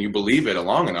say it and you believe it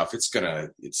long enough, it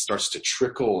starts to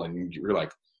trickle, and you're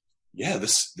like, yeah,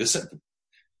 this,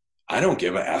 I don't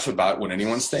give a F about what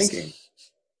anyone's thinking.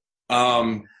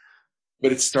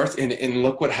 But it starts, and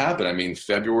look what happened. I mean,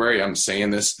 February, I'm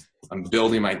saying this, I'm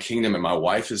building my kingdom and my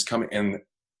wife is coming, and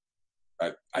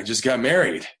I just got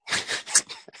married.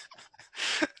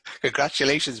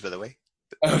 Congratulations, by the way.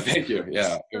 Oh, thank you.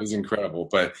 Yeah, it was incredible.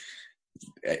 But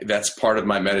that's part of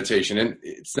my meditation. And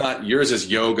it's not yours as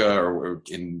yoga or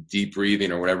in deep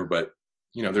breathing or whatever, but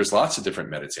there's lots of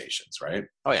different meditations, right?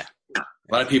 Oh yeah. A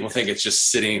lot of people think it's just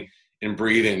sitting and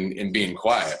breathing and being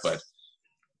quiet, but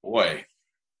boy,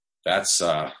 that's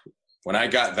when I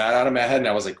got that out of my head and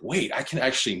I was like, wait, I can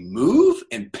actually move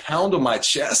and pound on my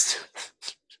chest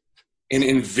and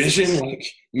envision like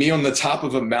me on the top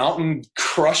of a mountain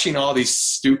crushing all these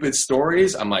stupid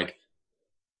stories. I'm like,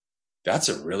 that's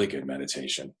a really good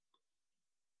meditation.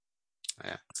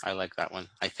 Yeah, I like that one.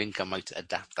 I think I might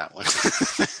adapt that one.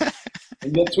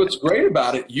 And that's what's great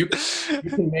about it. You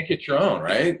can make it your own,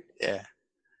 right? Yeah.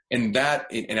 And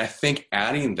I think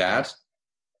adding that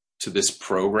to this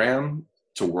program,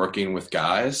 to working with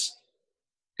guys,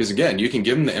 because again, you can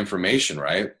give them the information,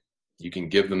 right? You can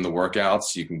give them the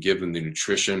workouts, you can give them the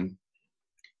nutrition,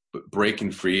 but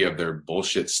breaking free of their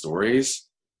bullshit stories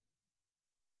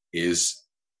is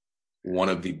one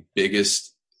of the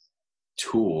biggest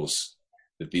tools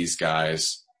that these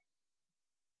guys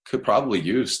could probably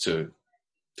use to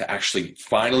actually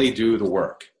finally do the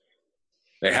work.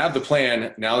 They have the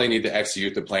plan, now they need to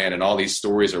execute the plan, and all these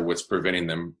stories are what's preventing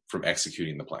them from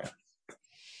executing the plan.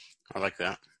 I like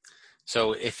that.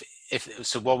 So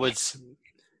so obviously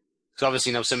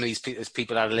some of these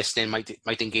people that are listening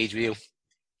might engage with you,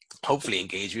 hopefully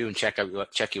engage with you and check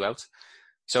you out.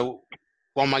 So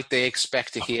what might they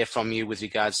expect to hear from you with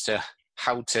regards to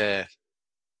how to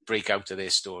break out of their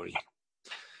story?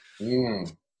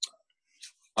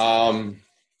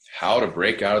 How to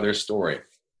break out of their story.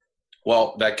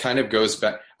 Well, that kind of goes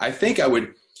back. I think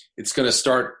it's going to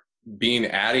start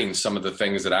adding some of the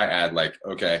things that I add, like,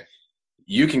 okay,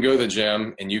 you can go to the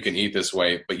gym and you can eat this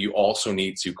way, but you also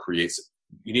need to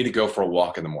you need to go for a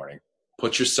walk in the morning,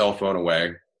 put your cell phone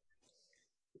away,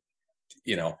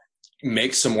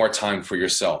 make some more time for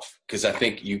yourself. Cause I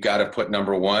think you got to put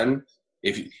number one,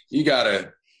 if you got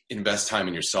to invest time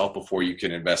in yourself before you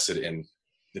can invest it in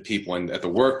the people at the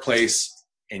workplace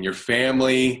and your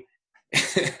family.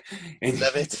 And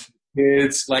love it.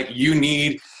 It's like you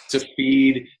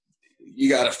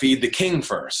got to feed the king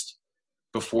first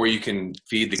before you can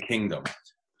feed the kingdom.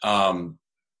 And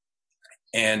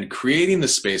creating the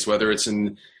space, whether it's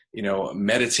in,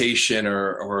 meditation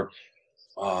or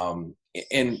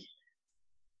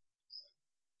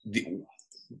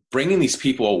bringing these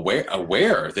people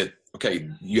aware that, okay,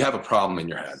 you have a problem in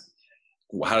your head.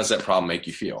 How does that problem make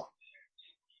you feel?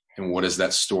 And what is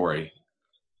that story?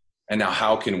 And now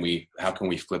how can we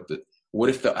flip it? What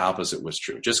if the opposite was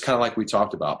true? Just kind of like we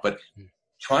talked about, but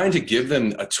trying to give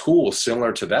them a tool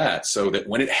similar to that so that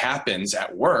when it happens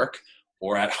at work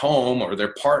or at home or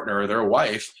their partner or their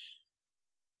wife,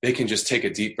 they can just take a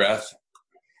deep breath.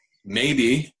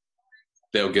 Maybe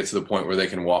they'll get to the point where they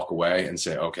can walk away and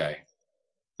say, okay,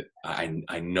 I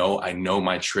know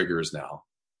my triggers now.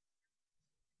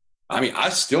 I mean, I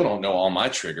still don't know all my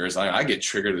triggers. I get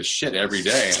triggered as shit every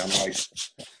day. And I'm like,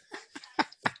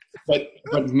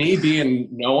 but me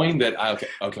knowing that,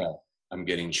 okay, I'm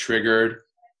getting triggered.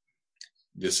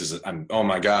 Oh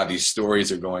my God, these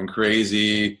stories are going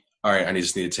crazy. All right, I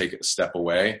just need to take a step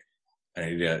away. I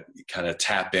need to kind of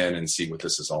tap in and see what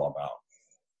this is all about.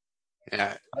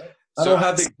 Yeah. I don't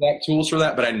have the exact tools for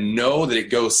that, but I know that it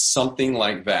goes something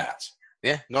like that.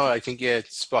 Yeah, no, I think you're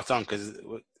spot on, because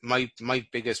my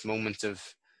biggest moment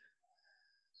of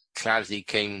clarity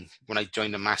came when I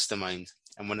joined a mastermind,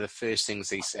 and one of the first things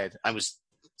they said, I was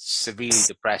severely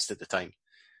depressed at the time.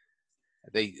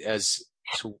 And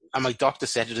my doctor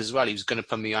said it as well. He was going to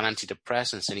put me on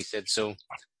antidepressants, and he said, "So,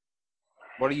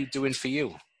 what are you doing for you?"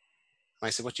 And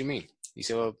I said, "What do you mean?" He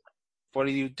said, "Well, what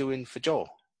are you doing for Joe?"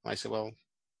 And I said, "Well,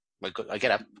 I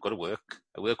get up, go to work.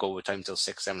 I work overtime until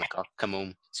 6, 7 o'clock. Come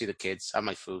home, see the kids, have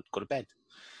my food, go to bed."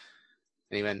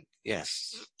 And he went,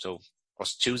 "Yes. So,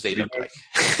 what's Tuesday look like?"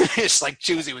 It's like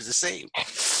Tuesday was the same.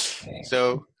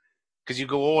 So, because you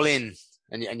go all in,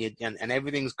 and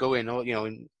everything's going,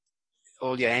 and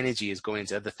all your energy is going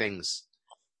into other things.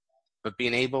 But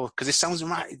being able, because it sounds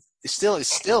right, it still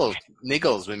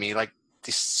niggles with me, like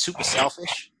this super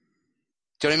selfish.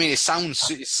 Do you know what I mean? It sounds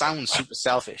super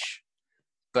selfish,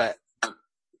 but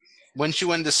once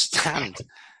you understand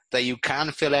that you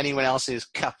can't fill anyone else's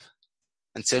cup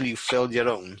until you filled your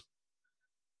own,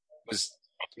 was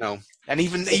and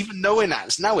even knowing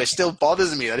that now, it still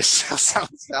bothers me that it still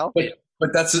sounds selfish.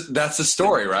 But that's the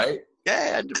story, right?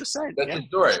 Yeah, 100%. That's Yeah, the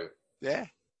story. yeah,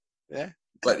 yeah.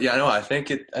 But yeah, no, I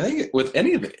think with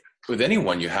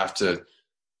anyone, you have to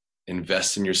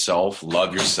invest in yourself,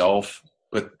 love yourself,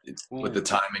 put the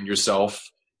time in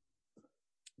yourself.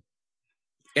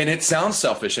 And it sounds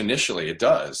selfish initially, it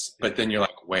does, but then you're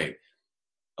like, wait,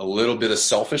 a little bit of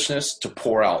selfishness to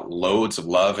pour out loads of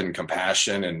love and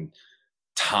compassion and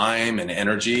time and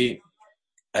energy.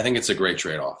 I think it's a great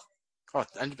trade-off. Oh,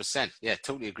 100%. Yeah,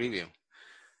 totally agree with you.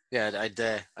 Yeah,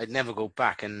 I'd never go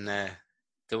back, and I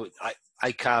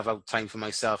carve out time for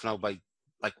myself now by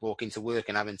like walking to work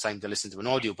and having time to listen to an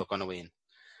audiobook on the way in,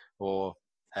 or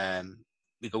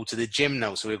we go to the gym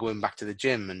now, so we're going back to the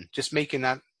gym and just making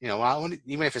that,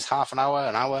 even if it's half an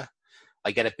hour,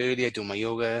 I get up early, I do my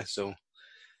yoga. So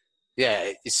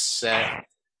yeah, it's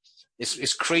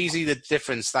crazy the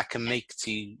difference that can make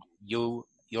to your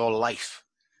life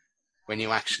when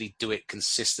you actually do it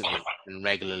consistently and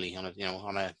regularly on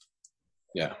a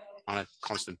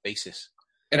constant basis.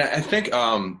 And I think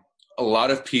a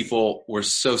lot of people were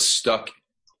so stuck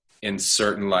in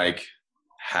certain like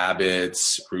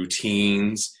habits,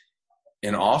 routines,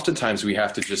 and oftentimes we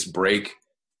have to just break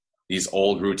these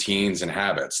old routines and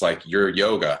habits. Like your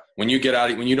yoga, when you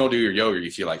don't do your yoga,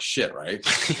 you feel like shit, right?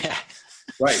 Yeah.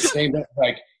 Right. Same.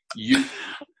 Like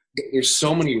there's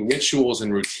so many rituals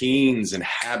and routines and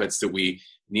habits that we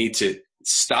need to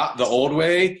stop the old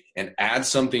way and add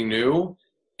something new.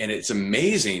 And it's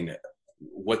amazing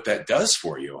what that does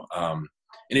for you. And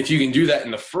if you can do that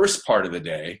in the first part of the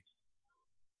day,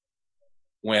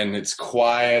 when it's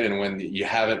quiet and when you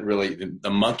haven't really, the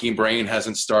monkey brain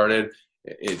hasn't started,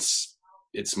 it's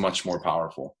much more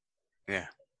powerful. Yeah,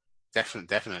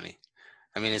 definitely.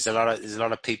 I mean, there's a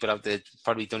lot of people out there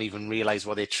probably don't even realize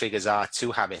what their triggers are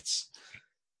to habits.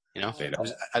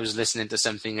 I was listening to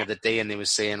something the other day, and they were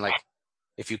saying, like,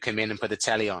 if you come in and put the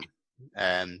telly on,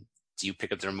 do you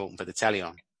pick up the remote and put the telly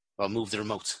on? Well, move the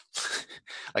remote.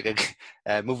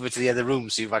 Move it to the other room,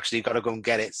 so you've actually got to go and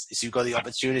get it. So you've got the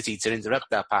opportunity to interrupt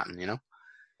that pattern,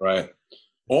 Right.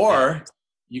 Or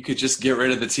you could just get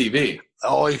rid of the TV.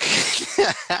 Oh,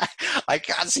 I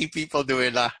can't see people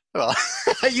doing that. Well,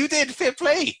 you did. Fair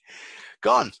play.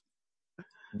 Gone.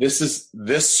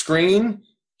 This screen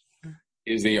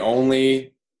is the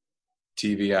only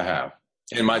TV I have.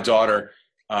 And my daughter,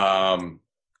 I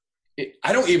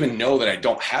don't even know that I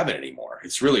don't have it anymore.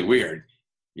 It's really weird.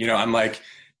 I'm like,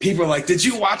 people are like, did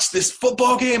you watch this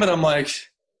football game? And I'm like,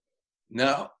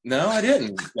 no, I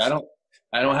didn't. I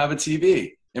don't have a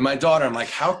TV. And my daughter, I'm like,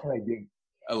 how can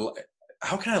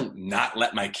I not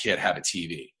let my kid have a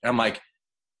TV? And I'm like,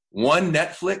 one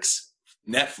Netflix,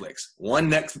 one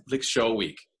Netflix show a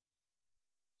week.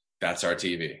 That's our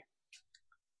TV.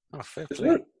 Oh, fair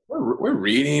play. We're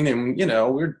reading and,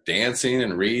 we're dancing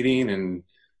and reading, and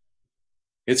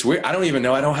it's weird. I don't even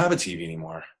know I don't have a TV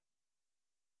anymore.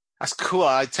 That's cool.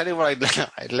 I tell you what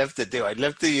I'd love to do. I'd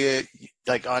love to,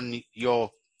 on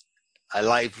your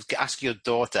live, ask your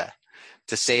daughter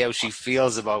to say how she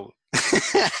feels about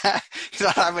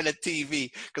not having a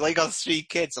TV, because I got 3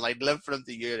 kids and I'd love for them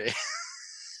to hear it.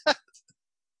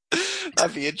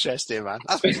 That'd be interesting, man.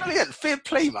 That's brilliant. Fair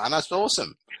play, man. That's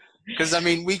awesome. Because,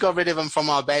 we got rid of them from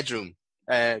our bedroom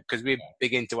because we're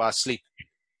big into our sleep.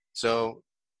 So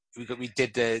we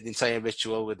did the entire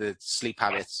ritual with the sleep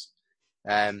habits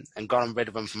and got rid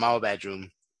of them from our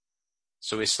bedroom.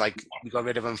 So it's like we got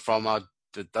rid of them from our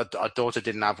daughter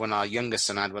didn't have when our youngest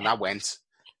son had when that went.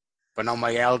 But now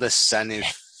my eldest son is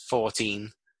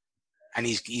 14 and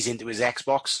he's into his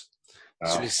Xbox. Oh.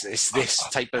 So it's this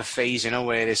type of phase,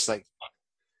 where it's like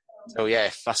So yeah,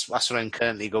 that's what I'm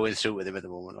currently going through with him at the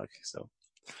moment. Like, so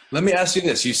Let me ask you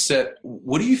this. You said,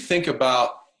 what do you think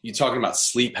about you talking about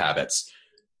sleep habits?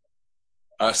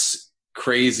 Us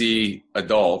crazy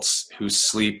adults who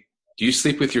sleep. Do you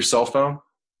sleep with your cell phone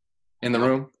in the no,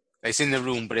 room? it's in the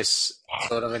room, but it's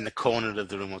sort of in the corner of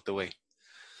the room out the way.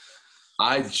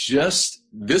 This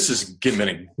has been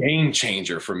a game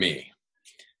changer for me.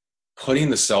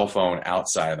 Putting the cell phone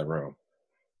outside of the room.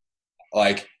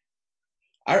 Like,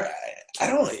 I, I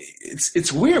don't,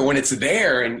 it's weird when it's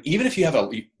there. And even if you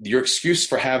have your excuse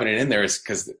for having it in there is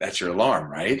because that's your alarm,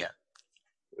 right? Yeah.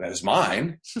 That is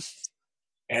mine.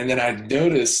 And then I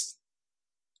noticed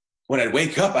when I'd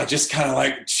wake up, I just kind of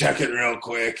like check it real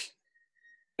quick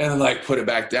and then like put it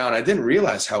back down. I didn't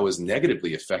realize how it was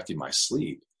negatively affecting my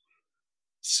sleep.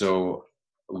 So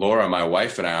Laura, my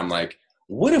wife, and I'm like,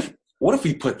 what if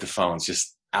we put the phones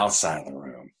just outside of the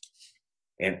room?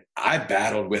 And I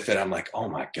battled with it. I'm like, oh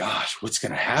my gosh, what's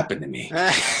going to happen to me?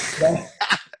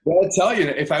 Well, I'll tell you,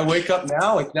 if I wake up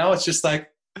now, like now it's just like,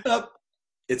 oh,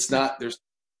 it's not, there's,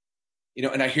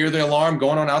 and I hear the alarm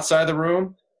going on outside the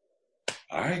room.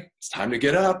 All right, it's time to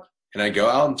get up. And I go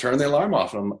out and turn the alarm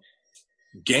off. And I'm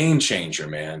game changer,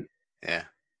 man. Yeah.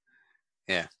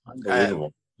 Yeah.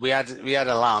 Unbelievable. We had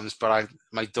alarms, but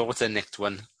my daughter nicked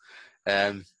one.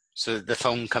 So the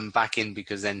phone come back in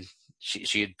because then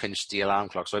she had pinched the alarm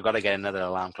clock. So I got to get another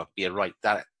alarm clock. But you're right.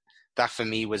 That for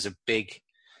me was a big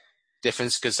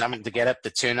difference because having to get up to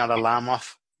turn that alarm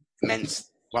off meant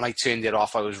when I turned it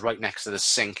off, I was right next to the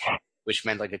sink, which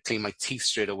meant I could clean my teeth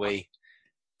straight away.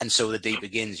 And so the day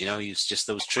begins, it's just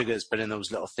those triggers, putting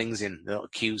those little things in, the little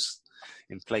cues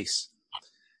in place.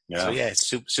 Yeah. So yeah, it's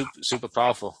super, super, super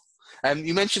powerful.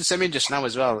 You mentioned something just now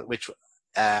as well, which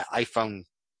I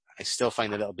still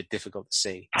find a little bit difficult to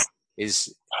say,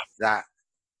 is that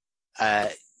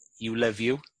you love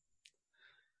you.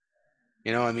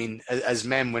 I mean, as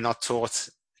men, we're not taught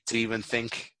to even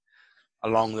think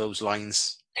along those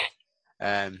lines.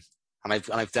 And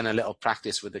I've done a little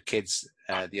practice with the kids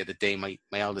the other day. My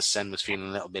eldest son was feeling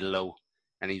a little bit low,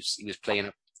 and he was playing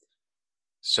up.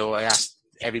 So I asked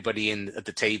everybody at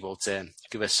the table to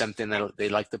give us something that they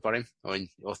liked about him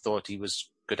or thought he was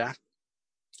good at,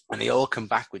 and they all come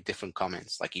back with different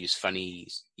comments. Like he was funny,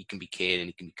 he can be caring,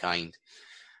 he can be kind,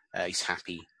 he's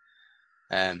happy.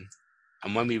 And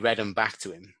when we read them back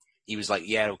to him, he was like,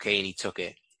 "Yeah, okay," and he took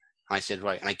it. And I said,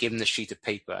 "Right," and I gave him the sheet of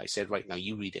paper. I said, "Right, now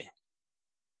you read it."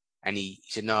 And he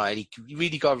said, no, and he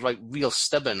really got like real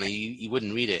stubborn. He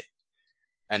wouldn't read it.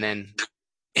 And then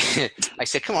I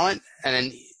said, come on. And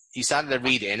then he started to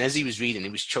read it. And as he was reading, he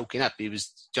was choking up. Do you know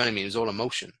what I mean? It was all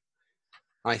emotion.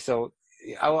 And I thought,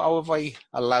 how have I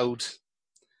allowed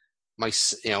my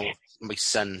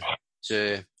son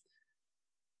to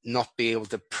not be able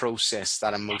to process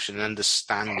that emotion and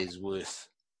understand his worth?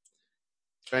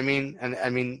 Do you know what I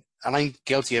mean? And I'm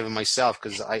guilty of it myself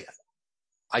because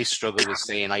I struggle with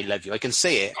saying I love you. I can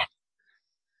say it,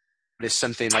 but it's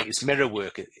something like it's mirror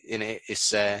work in it.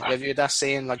 It's have you heard that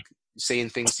saying, like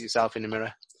saying things to yourself in the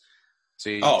mirror? So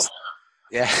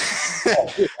yeah,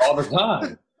 all the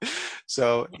time.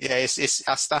 So yeah, it's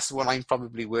that's what I'm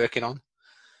probably working on.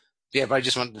 Yeah, but I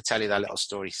just wanted to tell you that little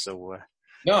story. So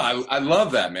no, I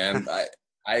love that, man.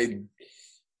 I'm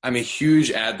a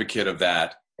huge advocate of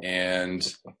that, and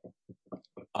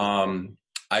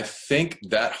I think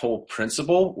that whole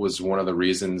principle was one of the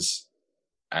reasons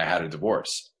I had a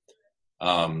divorce.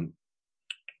 I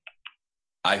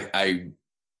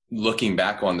looking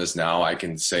back on this now, I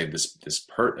can say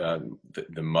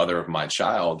the mother of my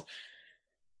child,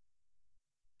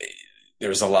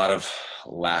 there's a lot of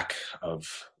lack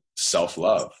of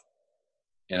self-love.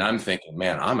 And I'm thinking,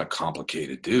 man, I'm a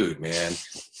complicated dude, man.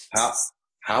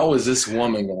 How is this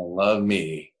woman going to love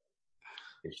me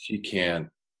if she can't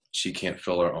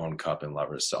fill her own cup and love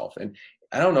herself? And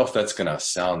I don't know if that's going to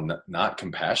sound not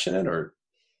compassionate or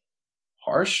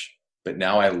harsh, but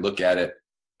now I look at it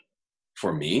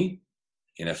for me.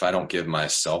 And if I don't give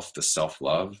myself the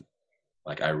self-love,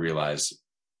 like I realize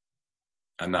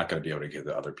I'm not going to be able to give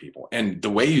to other people. And the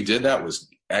way you did that was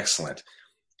excellent.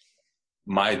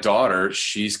 My daughter,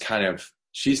 she's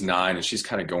 9 and she's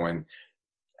kind of going,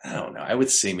 I don't know, I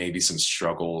would say maybe some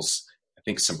struggles, I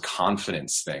think some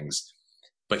confidence things,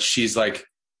 but she's like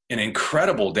an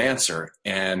incredible dancer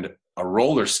and a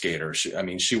roller skater.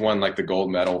 She won like the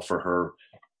gold medal for her,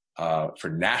 for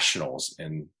nationals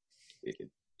in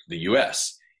the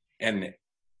US. And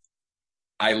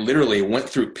I literally went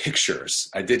through pictures.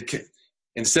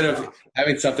 Instead of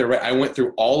having something right, I went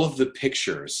through all of the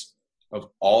pictures of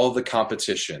all of the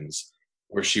competitions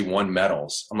where she won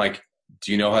medals. I'm like,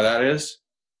 do you know how that is?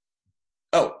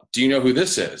 oh, do you know who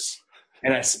this is?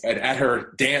 And at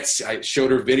her dance, I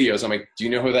showed her videos. I'm like, do you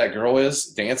know who that girl is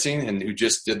dancing and who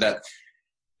just did that?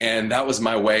 And that was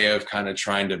my way of kind of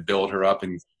trying to build her up.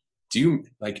 And do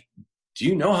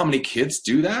you know how many kids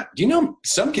do that? Do you know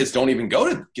some kids don't even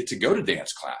get to go to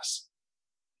dance class?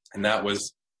 And I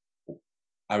was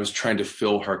trying to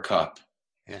fill her cup.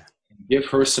 Yeah. Give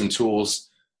her some tools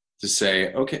to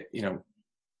say, okay,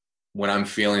 when I'm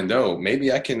feeling low,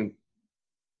 maybe I can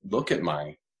look at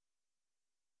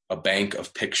a bank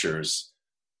of pictures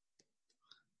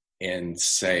and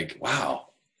say, wow,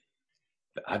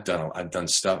 I've done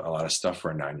a lot of stuff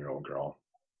for a 9-year-old girl.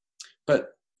 But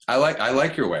I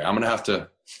like your way. I'm gonna have to.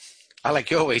 I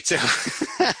like your way too.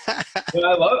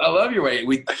 I love your way.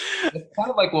 It's kind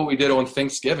of like what we did on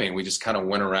Thanksgiving. We just kind of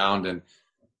went around and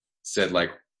said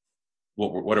like,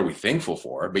 what are we thankful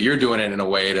for? But you're doing it in a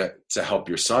way to help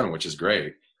your son, which is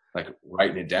great. Like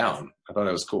writing it down. I thought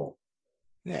that was cool.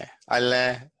 Yeah,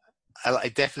 I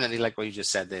definitely like what you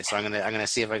just said there. So I'm gonna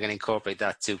see if I can incorporate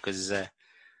that too, because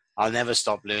I'll never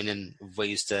stop learning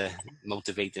ways to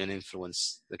motivate and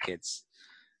influence the kids.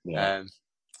 Yeah.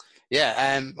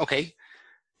 Okay.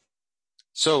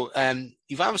 So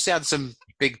you've obviously had some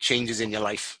big changes in your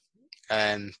life.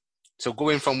 So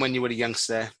going from when you were a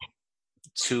youngster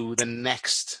to the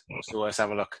next. So let's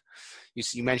have a look.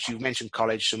 You mentioned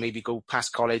college. So maybe go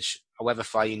past college, however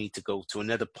far you need to go, to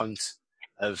another point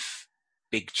of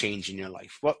big change in your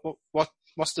life.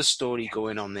 What's the story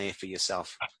going on there for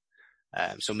yourself?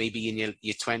 So maybe in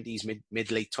your 20s,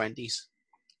 mid late 20s.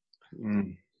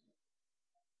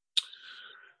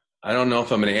 I don't know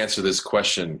if I'm going to answer this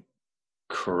question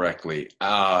correctly.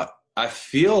 I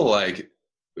feel like,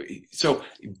 so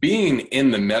being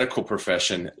in the medical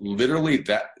profession, literally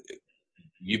that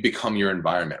you become your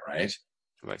environment, right?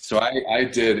 Right. So I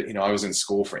did, I was in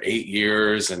school for 8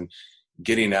 years and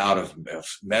getting out of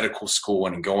medical school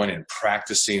and going and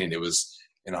practicing, and it was,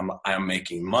 I'm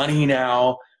making money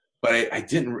now, but I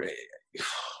didn't really,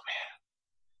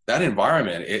 that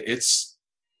environment, it's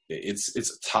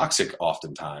toxic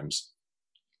oftentimes.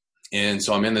 And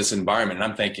so I'm in this environment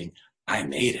and I'm thinking, I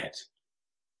made it.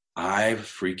 I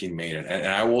freaking made it. And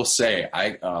I will say,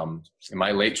 in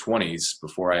my late 20s,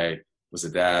 before I was a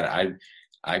dad,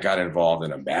 I got involved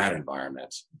in a bad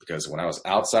environment, because when I was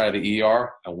outside of the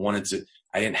ER, I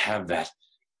didn't have that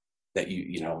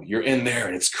you're in there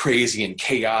and it's crazy and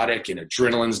chaotic and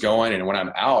adrenaline's going. And when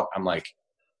I'm out, I'm like,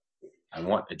 I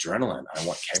want adrenaline. I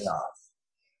want chaos.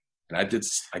 And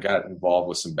I got involved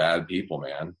with some bad people,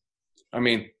 man. I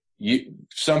mean,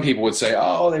 some people would say,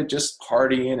 oh, they're just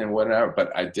partying and whatever,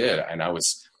 but I did. And I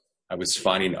was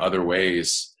finding other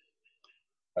ways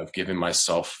of giving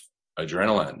myself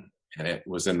adrenaline, and it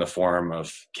was in the form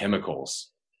of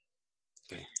chemicals.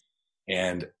 Okay.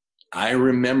 And I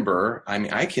remember,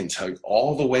 I can tell you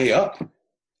all the way up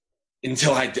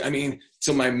until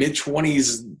till my mid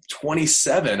 20s,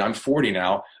 27, I'm 40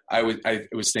 now. I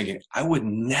was thinking I would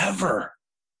never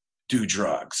do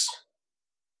drugs.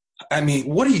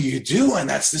 What are you doing?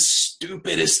 That's the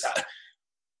stupidest.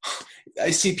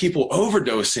 I see people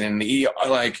overdosing in the ER.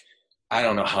 Like, I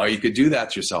don't know how you could do that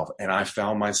to yourself. And I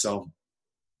found myself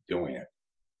doing it.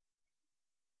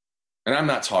 And I'm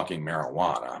not talking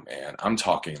marijuana, man. I'm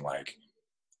talking like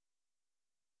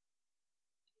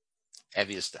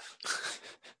heavier stuff.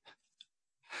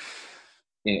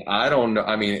 I don't know.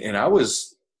 And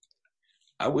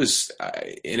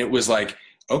and it was like,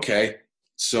 okay,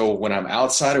 so when I'm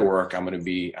outside of work, I'm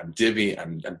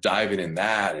diving in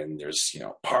that, and there's,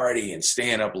 party and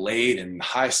staying up late and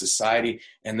high society.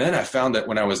 And then I found that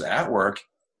when I was at work,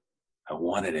 I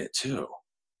wanted it too.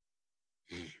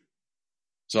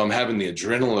 So I'm having the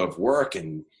adrenaline of work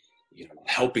and,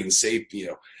 helping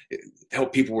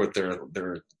help people with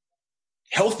their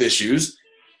health issues,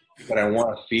 but I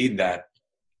want to feed that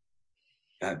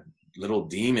little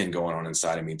demon going on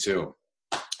inside of me too.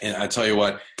 And I tell you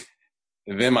what,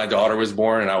 then my daughter was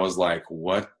born, and I was like,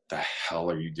 what the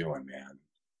hell are you doing, man?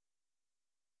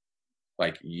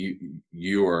 Like,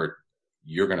 you're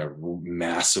going to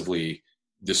massively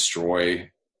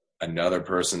destroy another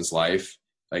person's life.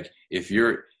 Like,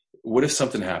 what if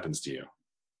something happens to you?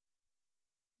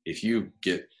 If you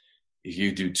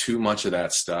do too much of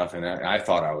that stuff, and I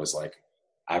thought I was like,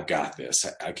 I've got this.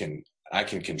 I can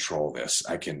control this.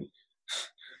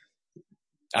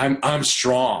 I'm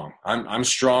strong. I'm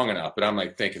strong enough. But I'm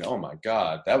like thinking, oh my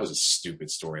God, that was a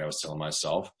stupid story I was telling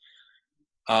myself.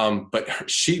 But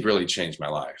she really changed my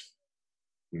life.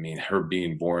 Her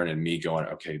being born and me going,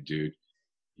 okay, dude,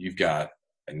 you've got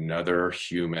another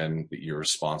human that you're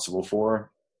responsible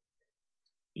for.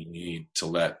 You need to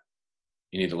let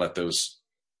those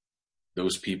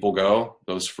those people go,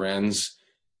 those friends,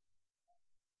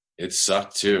 it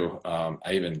sucked too. I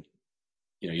even,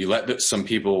 you let some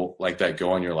people like that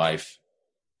go in your life,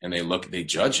 and they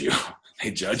judge you.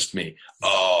 They judged me.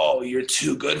 Oh, you're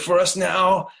too good for us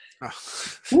now. Oh,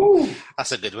 Woo.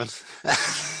 that's a good one.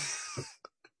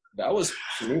 That was,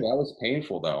 for me, that was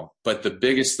painful though. But the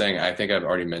biggest thing, I think I've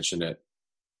already mentioned it,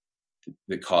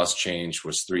 that caused change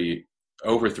was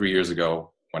over 3 years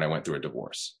ago when I went through a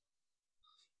divorce.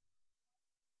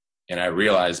 And I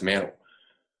realized, man,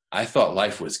 I thought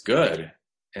life was good.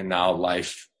 And now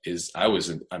life is,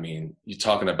 you're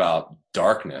talking about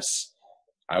darkness.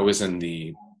 I was in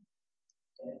the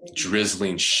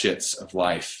drizzling shits of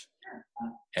life.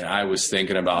 And I was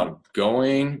thinking about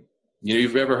going,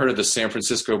 you've ever heard of the San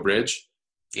Francisco Bridge?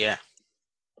 Yeah.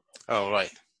 Oh,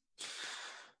 right.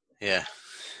 Yeah.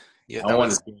 Yeah. I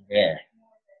wanted to be there.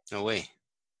 No way.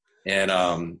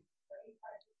 And,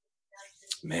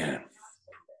 man,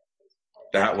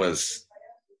 that was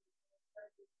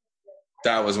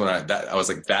when I was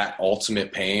like, that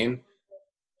ultimate pain.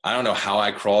 I don't know how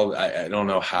I crawled. I don't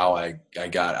know how I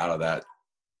got out of that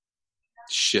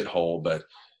shithole, but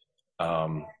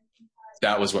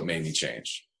that was what made me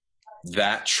change.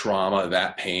 That trauma,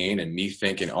 that pain, and me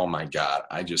thinking, oh my God,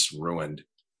 I just ruined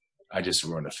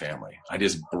a family. I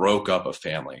just broke up a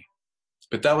family.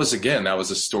 But that was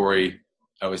a story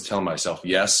I was telling myself.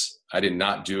 Yes, I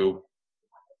didn't do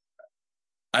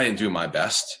my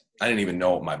best. I didn't even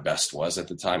know what my best was at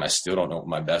the time. I still don't know what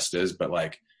my best is, but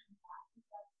like,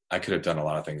 I could have done a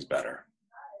lot of things better.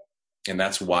 And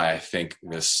that's why I think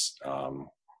this,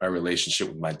 my relationship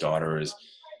with my daughter is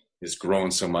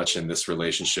grown so much, in this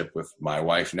relationship with my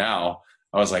wife now.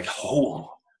 I was like,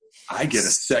 oh, I get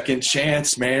a second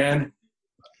chance, man.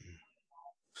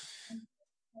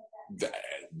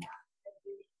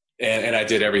 And I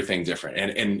did everything different.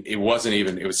 And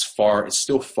it's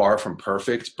still far from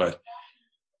perfect, but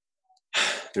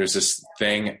there's this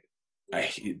thing,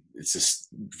 it's this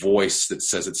voice that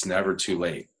says it's never too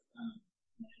late.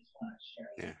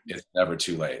 Yeah. It's never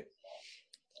too late.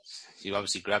 You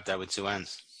obviously grabbed that with two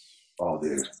hands. Oh,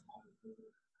 dude.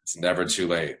 It's never too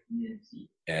late.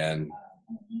 And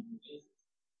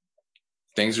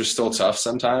things are still tough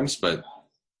sometimes, but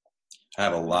I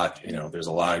have a lot, there's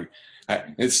a lot of,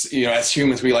 as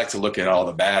humans, we like to look at all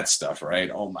the bad stuff,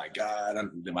 right? Oh my God,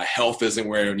 my health isn't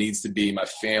where it needs to be, my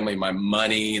family, my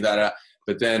money, that.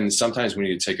 But then sometimes we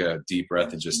need to take a deep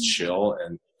breath and just chill.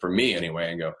 And for me anyway,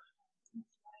 and go,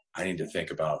 I need to think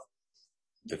about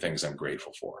the things I'm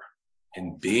grateful for.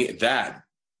 And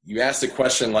you asked a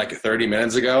question like 30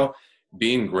 minutes ago,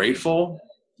 being grateful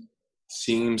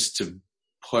seems to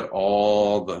put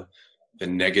all the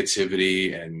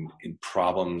negativity and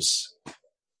problems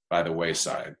by the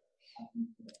wayside.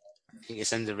 I think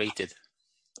it's underrated.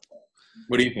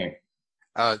 What do you think?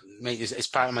 Mate, it's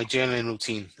part of my journaling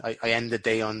routine. I end the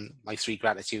day on my 3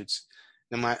 gratitudes.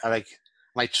 Then I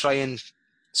try and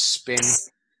spin,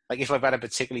 like if I've had a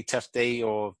particularly tough day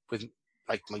or with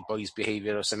like my boy's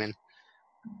behavior or something,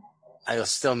 I'll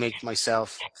still make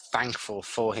myself thankful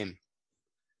for him,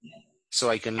 so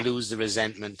I can lose the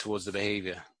resentment towards the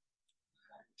behavior.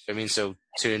 So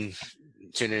turn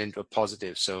it into a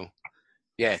positive. So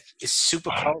yeah, it's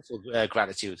super powerful,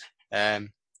 gratitude. I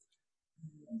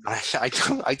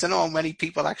don't know how many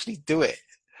people actually do it.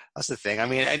 That's the thing. I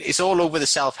mean, it's all over the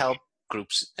self-help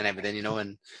groups and everything,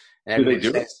 and do they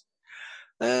do it?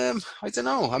 I don't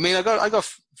know. I mean, I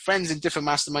got friends in different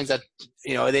masterminds that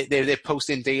they're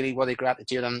posting daily what they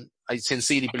gratitude, and I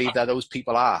sincerely believe that those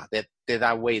people they're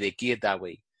that way, they're geared that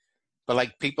way. But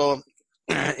like people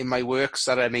in my works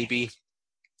that are maybe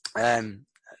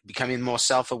becoming more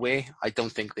self-aware, I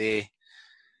don't think they're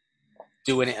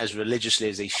doing it as religiously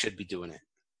as they should be doing it,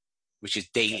 which is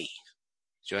daily.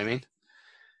 Do you know what I mean?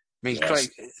 Yes.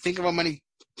 Think of how many,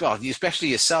 especially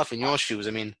yourself in your shoes.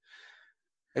 I mean,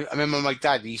 I remember my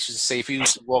dad, he used to say, if he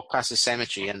used to walk past a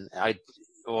cemetery and I'd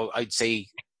say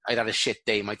I'd had a shit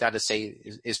day, my dad would say,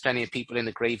 there's plenty of people in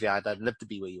the graveyard that'd love to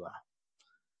be where you are.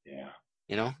 Yeah.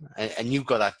 And you've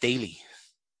got that daily.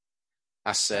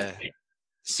 That's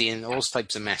seeing all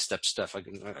types of messed up stuff. I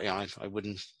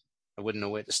wouldn't know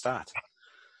where to start.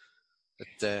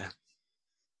 But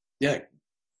yeah,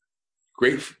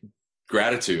 great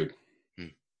gratitude.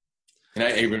 And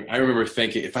I remember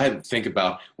thinking, if I had to think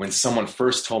about when someone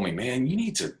first told me, man, you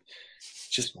need to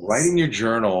just write in your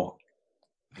journal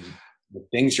the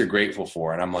things you're grateful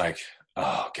for. And I'm like,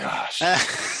 oh gosh,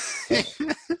 that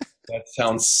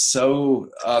sounds so,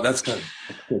 it's going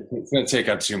to take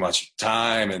up too much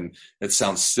time. And it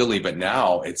sounds silly, but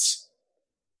now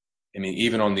I mean,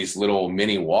 even on these little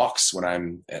mini walks when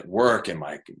I'm at work and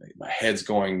my head's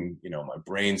going, my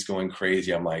brain's going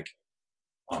crazy. I'm like,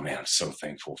 oh man, I'm so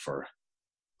thankful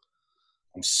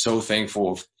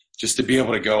just to be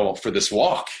able to go for this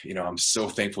walk. I'm so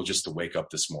thankful just to wake up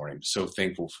this morning. I'm so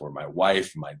thankful for my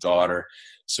wife, my daughter,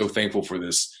 so thankful for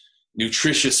this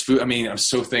nutritious food. I mean, I'm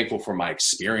so thankful for my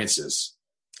experiences.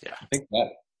 Yeah. I think that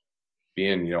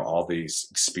being, all these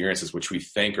experiences, which we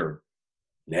think are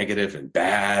negative and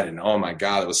bad, and oh my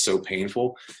God, it was so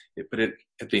painful. But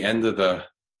at the end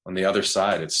on the other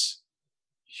side, it's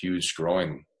a huge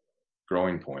growing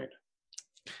point.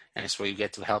 And it's where you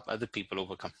get to help other people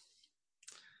overcome.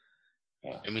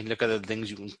 Yeah. I mean, look at the things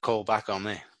you can call back on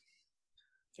there.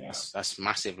 Yeah. That's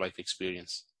massive life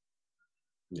experience.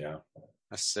 Yeah.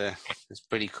 That's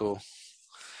pretty cool.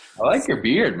 I like your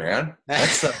beard, man.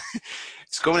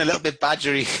 It's going a little bit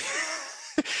badgery.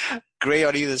 Gray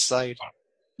on either side.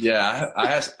 Yeah,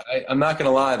 I'm not going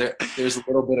to lie. There's a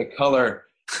little bit of color.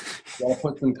 You got to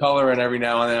put some color in every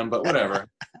now and then, but whatever.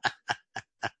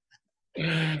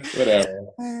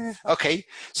 Whatever. Okay,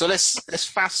 so let's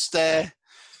fast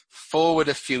forward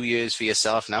a few years for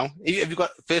yourself now. Have you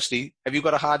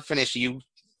got a hard finish? You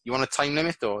want a time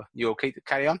limit, or you okay to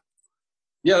carry on?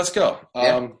 Yeah, let's go.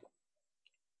 Yeah.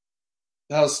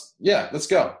 Let's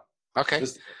go. Okay.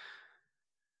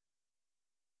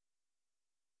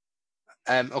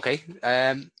 Okay.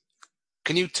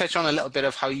 Can you touch on a little bit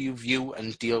of how you view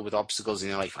and deal with obstacles in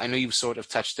your life? I know you've sort of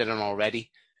touched it on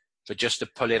already, but just to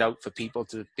pull it out for people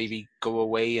to maybe go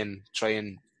away and try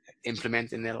and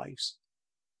implement in their lives.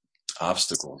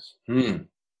 Obstacles.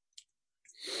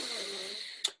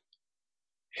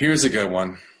 Here's a good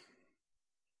one.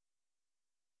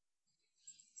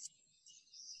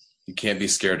 You can't be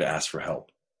scared to ask for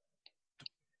help.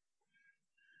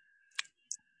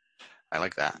 I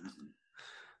like that.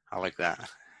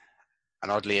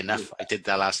 And oddly enough, I did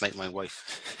that last night with my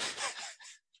wife.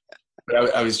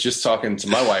 But I was just talking to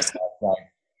my wife last night,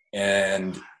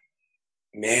 and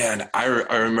man, I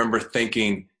remember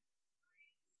thinking,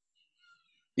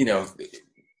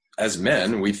 as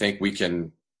men, we think we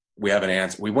have an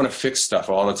answer. We want to fix stuff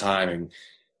all the time, and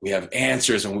we have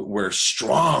answers, and we're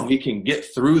strong. We can get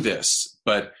through this.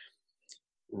 But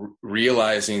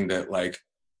realizing that, like,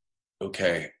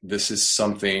 okay, this is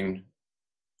something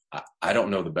I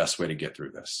don't know the best way to get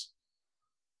through this.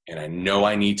 And I know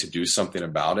I need to do something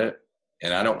about it.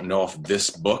 And I don't know if this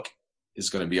book is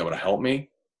going to be able to help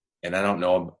me. And I don't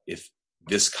know if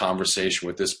this conversation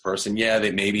with this person,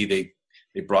 they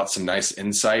brought some nice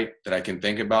insight that I can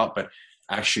think about, but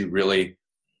actually really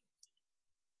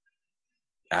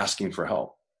asking for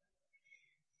help.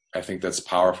 I think that's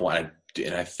powerful. And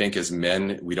I think as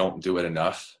men, we don't do it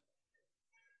enough.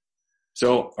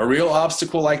 So a real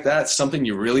obstacle like that, something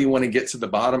you really want to get to the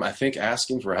bottom, I think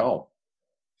asking for help.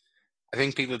 I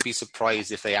think people would be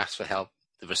surprised if they ask for help,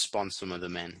 the response from other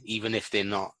men, even if they're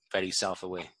not very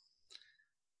self-aware.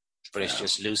 But it's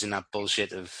just losing that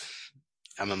bullshit of,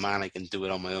 I'm a man, I can do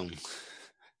it on my own.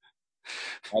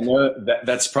 I know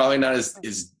that's probably not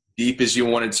as deep as you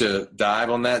wanted to dive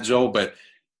on that, Joel, but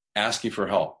asking for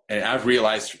help. And I've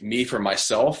realized for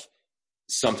myself,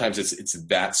 sometimes it's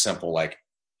that simple. Like,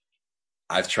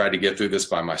 I've tried to get through this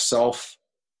by myself.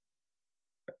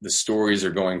 The stories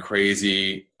are going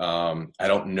crazy. I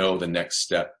don't know the next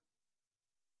step,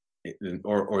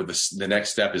 or the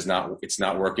next step it's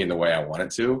not working the way I want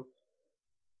it to.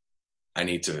 I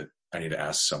need to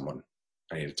ask someone.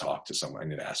 I need to talk to someone. I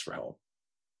need to ask for help.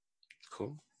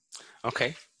 Cool.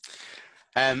 Okay.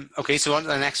 Okay, so on to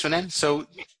the next one then. So,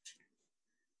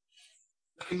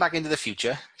 looking back into the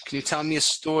future, can you tell me a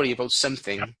story about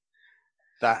something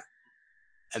that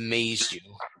amazed you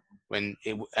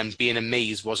and being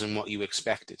amazed wasn't what you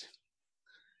expected?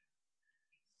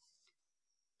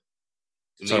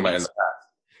 Talking about in the past.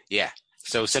 Yeah.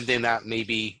 So something that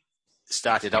maybe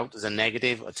started out as a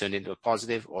negative or turned into a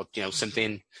positive, or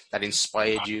something that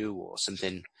inspired you, or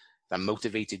something that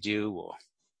motivated you, or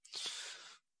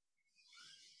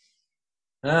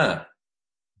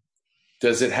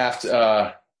does it have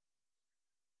to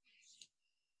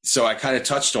so I kind of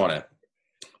touched on it.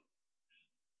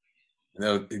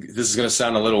 This is going to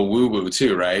sound a little woo-woo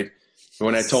too, right? But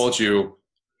when I told you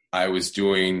I was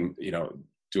doing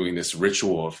this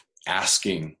ritual of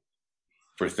asking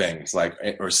for things,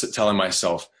 or telling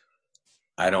myself,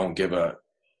 I don't give a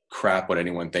crap what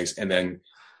anyone thinks. And then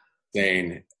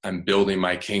saying, I'm building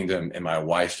my kingdom and my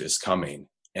wife is coming.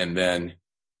 And then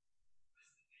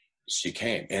she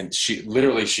came, and she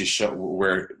showed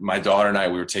where my daughter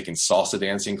and we were taking salsa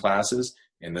dancing classes,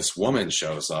 and this woman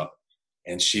shows up,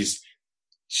 and she's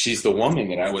she's the woman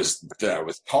that I was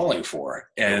calling for.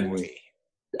 And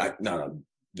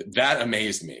that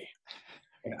amazed me.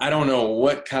 And I don't know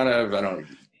what kind of,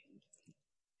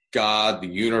 God, the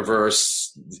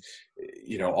universe,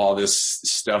 all this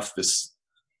stuff,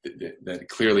 that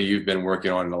clearly you've been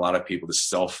working on, and a lot of people, the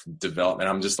self-development.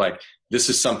 I'm just like, this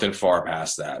is something far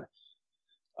past that.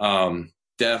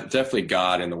 Definitely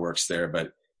God in the works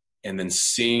there, and then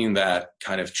seeing that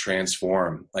kind of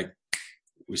transform, like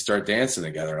we start dancing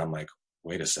together and I'm like,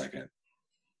 wait a second,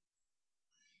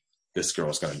 this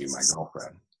girl's going to be my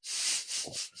girlfriend.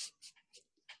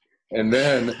 And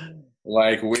then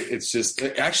it's just,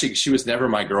 actually, she was never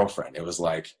my girlfriend. It was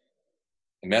like,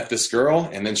 I met this girl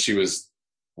and then she was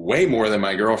way more than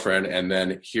my girlfriend. And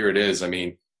then here it is. I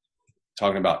mean,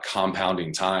 talking about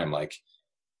compounding time, like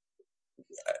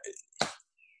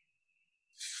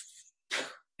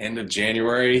end of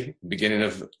January, beginning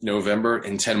of November,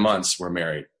 in 10 months, we're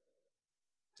married.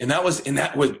 And it's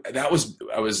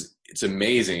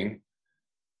amazing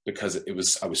because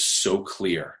I was so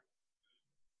clear.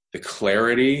 The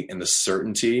clarity and the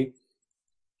certainty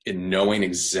in knowing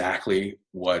exactly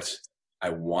what I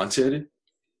wanted,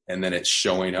 and then it's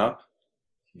showing up,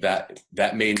 that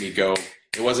made me go.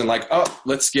 It wasn't like, oh,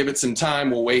 let's give it some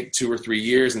time. We'll wait 2 or 3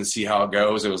 years and see how it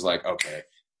goes. It was like, okay,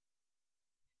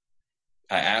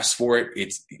 I asked for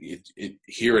it.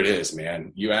 Here it is,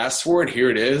 man. You asked for it. Here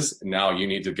it is. And now you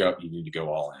need to go. You need to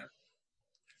go all in.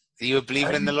 Do you believe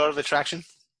in the law of attraction?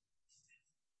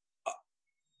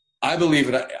 I believe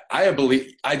it. I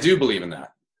do believe in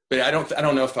that, but I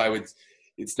don't know if I would.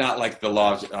 It's not like the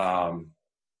law of,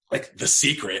 like The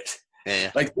Secret. Yeah.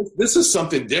 Like this is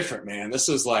something different, man. I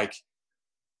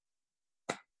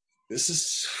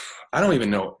don't even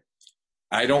know.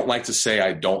 I don't like to say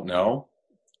I don't know,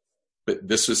 but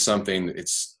this was something.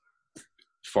 It's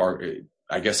far.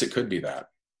 I guess it could be that.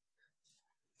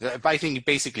 But I think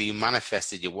basically you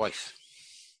manifested your wife,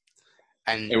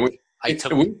 and we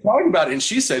talked about it, and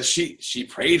she said she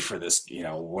prayed for this,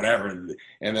 whatever,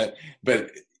 and that, but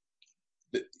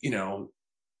it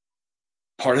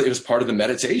was part of the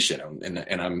meditation,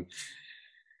 and I'm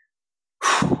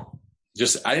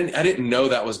just I didn't know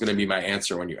that was going to be my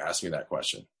answer when you asked me that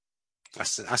question.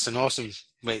 That's an awesome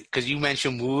way, because you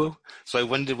mentioned woo-woo, so I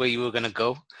wondered where you were going to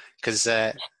go, because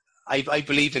I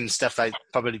believe in stuff that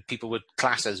probably people would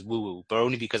class as woo-woo, but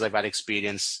only because I've had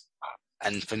experience,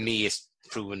 and for me it's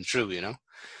proven true,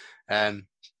 but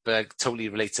I totally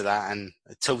relate to that, and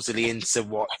totally into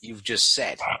what you've just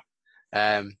said.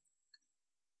 From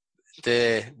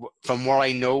what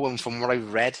I know and from what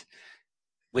I've read,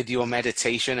 with your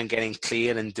meditation and getting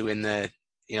clear and doing the,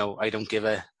 I don't give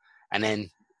a, and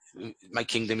then my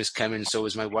kingdom is coming, so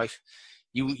is my wife.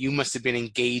 You must have been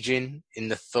engaging in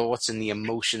the thoughts and the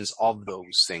emotions of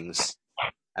those things,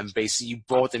 and basically you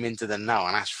brought them into the now,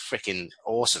 and that's freaking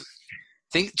awesome.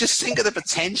 Just think of the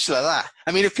potential of that.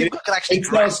 I mean, if people could actually, it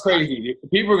sounds crazy.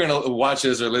 People are going to watch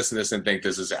this or listen to this and think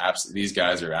this is these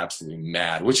guys are absolutely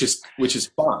mad, which is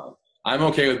fine. I'm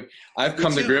okay with. I've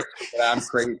come to grips that I'm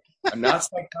crazy. I'm not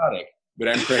psychotic, but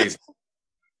I'm crazy.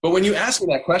 But when you asked me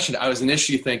that question, I was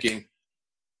initially thinking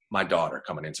my daughter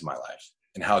coming into my life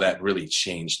and how that really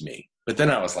changed me. But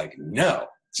then I was like, no,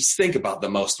 just think about the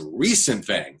most recent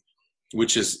thing,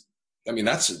 which is, I mean,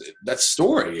 that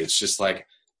story. It's just like,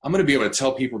 I'm going to be able to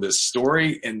tell people this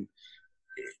story, and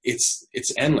it's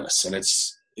endless, and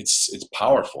it's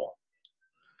powerful,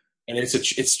 and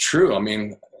it's true. I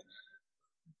mean,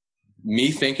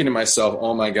 me thinking to myself,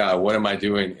 oh my God, what am I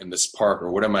doing in this park, or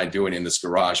what am I doing in this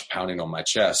garage, pounding on my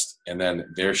chest? And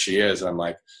then there she is. And I'm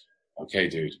like, okay,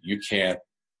 dude, you can't,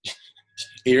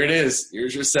 here it is.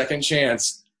 Here's your second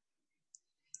chance.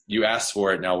 You asked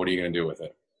for it. Now, what are you going to do with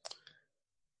it?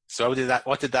 So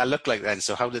what did that look like then?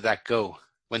 So how did that go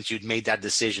once you'd made that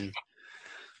decision?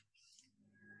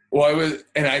 Well,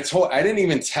 I didn't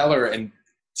even tell her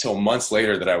until months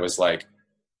later that I was like,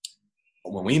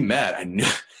 when we met, I knew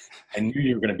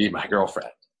you were going to be my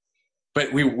girlfriend. But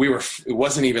it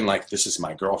wasn't even like, this is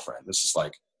my girlfriend. This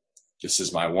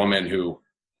is my woman who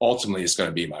ultimately is going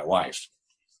to be my wife.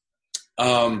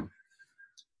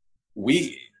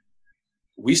 We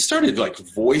started like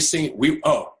voicing,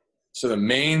 so the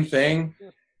main thing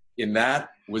in that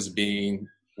was being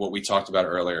what we talked about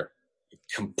earlier,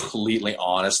 completely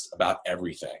honest about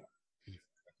everything.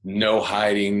 No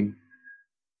hiding,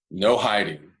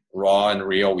 raw and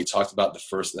real. We talked about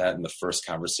that in the first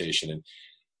conversation, and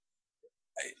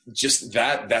just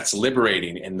that's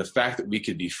liberating. And the fact that we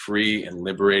could be free and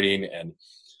liberating, and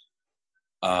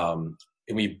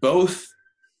we both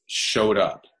showed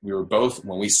up. We were both,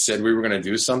 when we said we were going to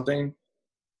do something,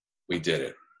 we did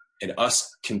it. And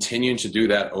us continuing to do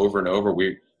that over and over,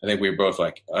 I think we were both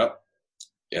like, oh,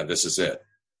 yeah, this is it.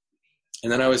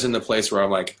 And then I was in the place where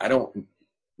I'm like, I'm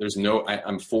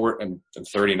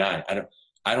 39.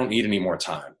 I don't need any more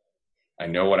time. I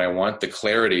know what I want. The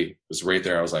clarity was right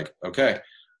there. I was like, okay,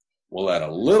 we'll let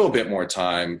a little bit more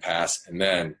time pass, and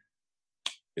then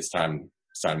it's time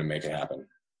to make it happen.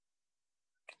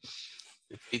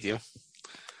 Me too.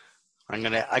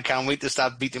 I can't wait to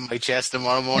start beating my chest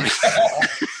tomorrow morning.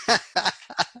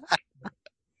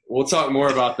 We'll talk more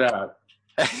about that.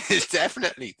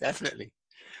 Definitely.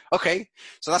 Okay.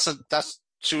 So that's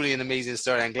truly an amazing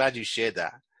story. I'm glad you shared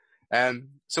that.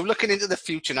 So looking into the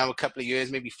future now, a couple of years,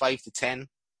 maybe 5 to 10,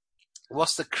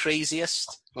 what's the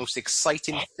craziest, most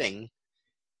exciting thing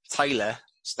Tyler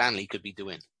Stanley could be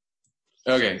doing?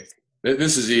 Okay.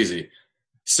 This is easy.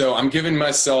 So I'm giving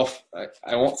myself,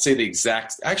 I won't say the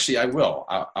exact, actually I will.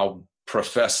 I'll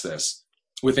profess this.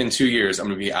 Within 2 years, I'm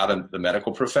going to be out of the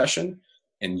medical profession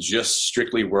and just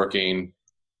strictly working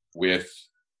with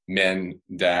men,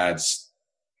 dads,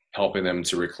 helping them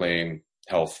to reclaim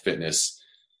health, fitness,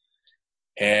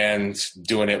 and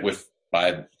doing it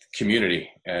by community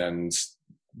and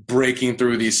breaking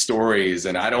through these stories.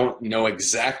 And I don't know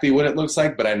exactly what it looks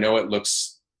like, but I know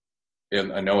it's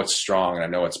strong, and I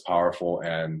know it's powerful,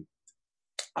 and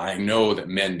I know that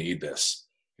men need this.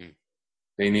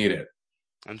 They need it.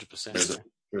 100%.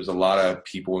 There's a lot of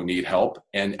people who need help,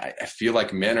 and I feel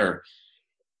like men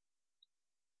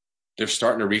they're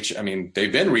starting to reach. I mean,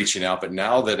 they've been reaching out, but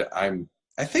now that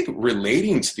I think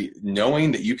relating to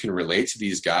knowing that you can relate to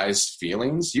these guys'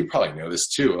 feelings, you probably know this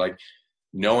too, like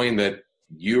knowing that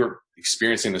you're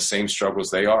experiencing the same struggles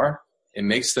they are, it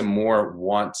makes them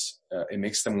want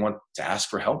to ask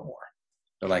for help more.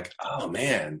 They're like, oh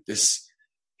man,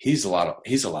 he's a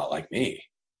lot like me.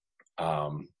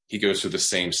 He goes through the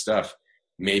same stuff.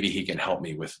 Maybe he can help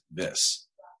me with this.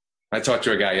 I talked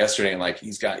to a guy yesterday, and like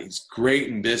he's great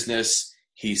in business.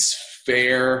 He's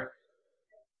fair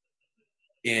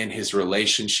in his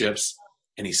relationships,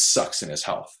 and he sucks in his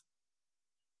health.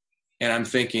 And I'm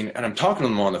thinking, and I'm talking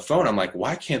to him on the phone, I'm like,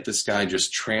 why can't this guy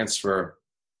just transfer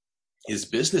his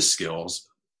business skills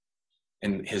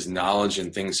and his knowledge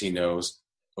and things he knows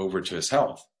over to his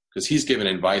health? Because he's giving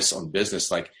advice on business,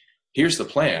 like, here's the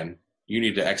plan, you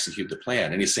need to execute the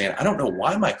plan. And he's saying, I don't know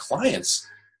why my clients,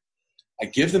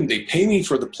 they pay me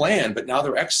for the plan, but now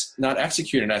they're not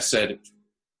executing. And I said,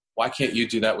 why can't you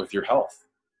do that with your health?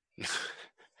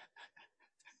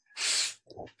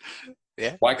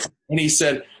 Yeah. Why? And he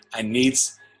said, I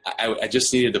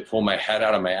just needed to pull my head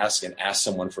out of my ass and ask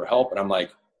someone for help. And I'm like,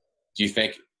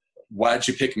 why did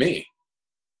you pick me?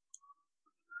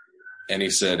 And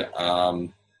he said, I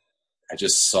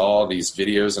just saw these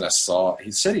videos, and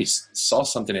he said he saw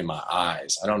something in my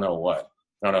eyes. I don't know what.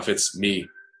 I don't know if it's me,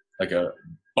 like a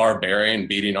barbarian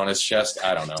beating on his chest.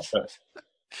 I don't know. But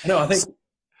no, I think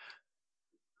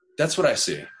that's what I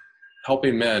see.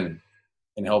 Helping men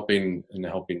and helping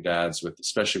dads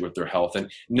especially with their health, and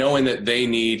knowing that they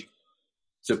need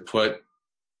to pour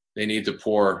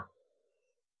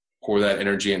that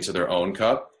energy into their own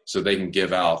cup so they can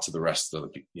give out to the rest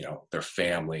of their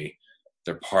family,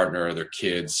 their partner, their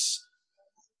kids,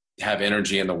 have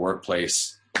energy in the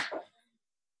workplace. I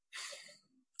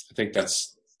think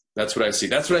that's what I see.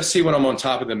 That's what I see when I'm on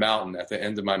top of the mountain at the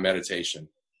end of my meditation.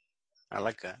 I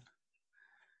like that.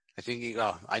 I think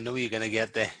I know you're going to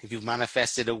get there. If you've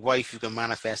manifested a wife, you can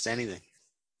manifest anything.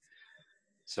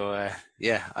 So,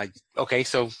 okay.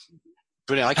 So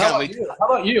brilliant. I can't wait. How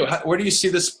about you? Where do you see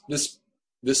this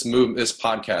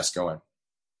podcast going?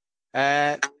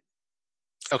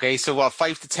 Okay. So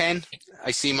 5 to 10,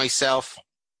 I see myself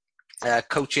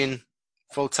coaching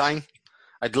full time.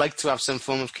 I'd like to have some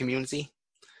form of community,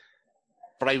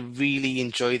 but I really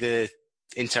enjoy the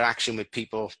interaction with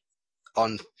people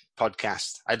on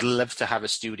podcast. I'd love to have a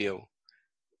studio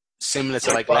similar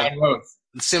to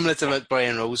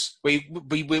Brian Rose. We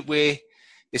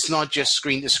it's not just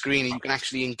screen to screen. You can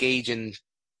actually engage and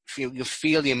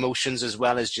feel the emotions as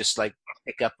well as just like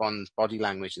pick up on body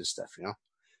language and stuff,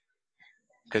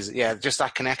 because just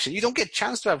that connection. You don't get a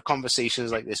chance to have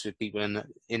conversations like this with people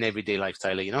in everyday life,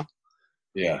 Tyler,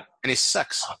 Yeah. And it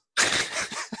sucks.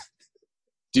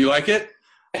 Do you like it?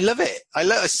 I love it.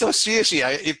 So seriously,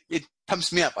 it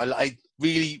pumps me up. I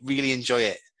really, really enjoy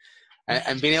it.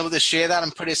 And being able to share that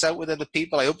and put this out with other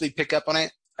people, I hope they pick up on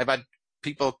it. I've had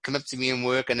people come up to me in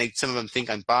work, and some of them think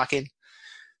I'm barking.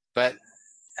 And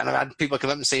I've had people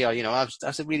come up and say,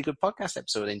 that's a really good podcast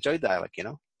episode. I enjoyed that.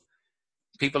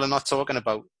 People are not talking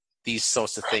about these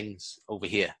sorts of things over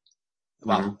here.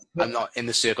 Well, I'm not in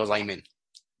the circles I'm in.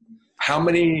 How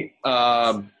many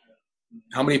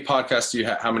how many podcasts do you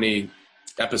have? How many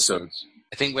episodes?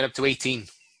 I think we're up to 18.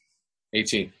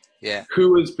 18. Yeah.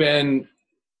 Who's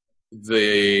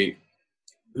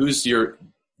your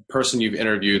person you've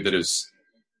interviewed that has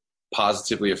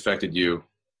positively affected you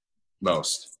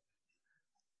most?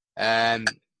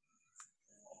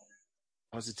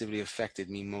 Positively affected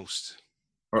me most.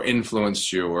 Or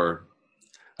influenced you, or...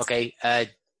 Okay,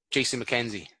 Jason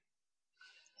McKenzie.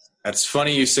 That's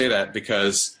funny you say that,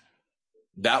 because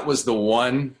that was the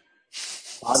one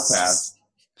podcast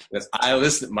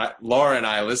that Laura and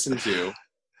I listened to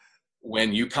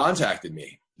when you contacted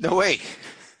me. No way.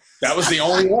 That was the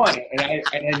only one. And I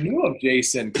knew of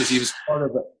Jason because he was part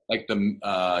of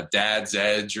the Dad's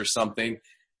Edge or something.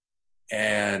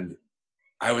 And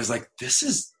I was like,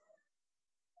 this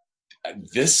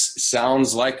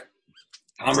sounds like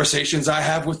conversations I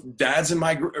have with dads and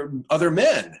my other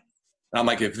men. And I'm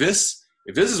like, if this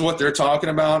is what they're talking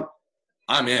about,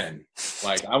 I'm in.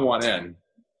 Like, I want in.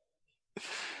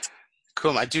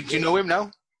 Cool, man. Do you know him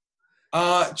now?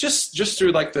 Just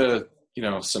through like the,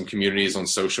 some communities on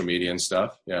social media and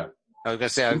stuff. Yeah. I was gonna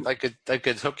say I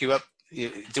could hook you up,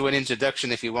 do an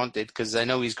introduction if you wanted, because I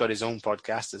know he's got his own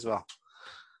podcast as well.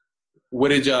 What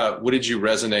did you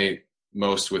resonate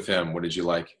most with him? What did you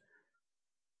like?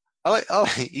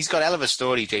 He's got a hell of a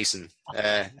story, Jason,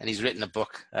 and he's written a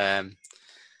book.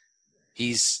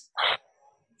 He's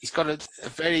got a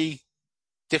very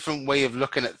different way of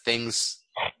looking at things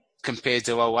compared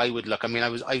to how I would look. I mean,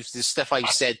 the stuff I've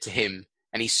said to him,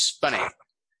 and he spun it,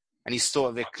 and he's thought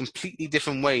of it a completely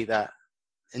different way.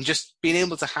 And just being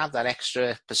able to have that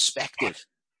extra perspective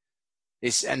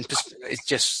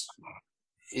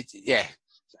yeah.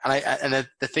 And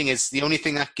the thing is, the only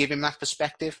thing that gave him that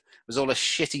perspective was all the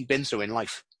shit he'd been through in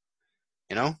life,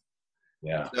 Yeah.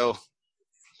 So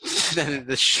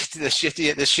the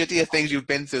shittier things you've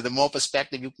been through, the more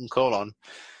perspective you can call on,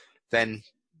 then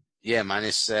yeah, man,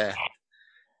 it's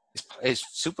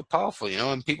super powerful,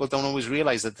 and people don't always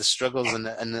realize that the struggles and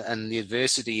the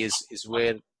adversity is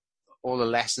where all the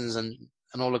lessons and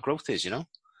all the growth is,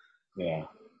 Yeah.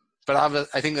 But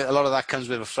I think that a lot of that comes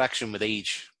with reflection with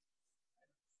age.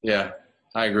 Yeah,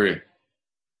 I agree.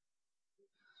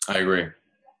 No,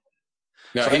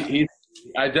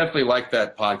 I definitely like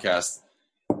that podcast.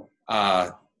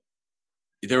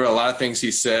 There were a lot of things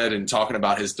he said and talking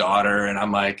about his daughter, and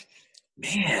I'm like,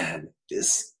 man,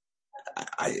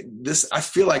 I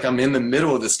feel like I'm in the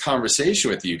middle of this conversation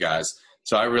with you guys.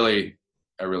 So I really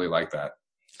like that.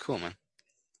 Cool, man.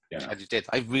 Yeah, I did.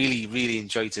 I really, really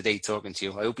enjoyed today talking to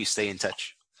you. I hope you stay in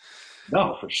touch.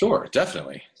 No, for sure.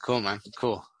 Definitely. Cool, man.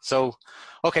 Cool. So,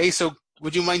 okay. So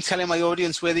would you mind telling my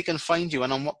audience where they can find you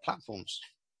and on what platforms?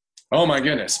 Oh my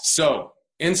goodness. So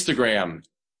Instagram,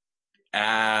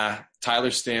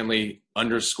 Tyler Stanley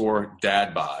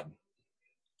 _dadbod.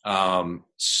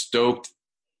 Stoked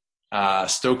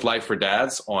Life for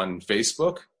Dads on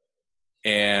Facebook,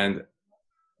 and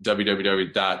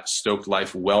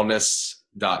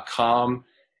www.stokedlifewellness.com.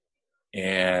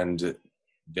 And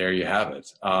there you have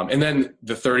it. And then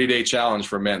the 30-day challenge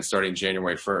for men starting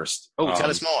January 1st. Oh, tell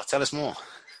us more.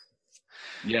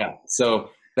 Yeah.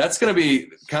 So that's going to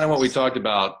be kind of what we talked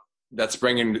about. That's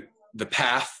bringing the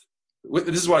path.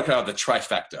 This is what I call the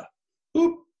trifecta.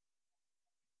 Boop.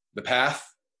 The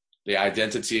path, the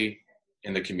identity,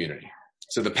 and the community.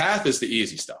 So the path is the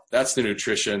easy stuff. That's the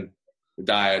nutrition, the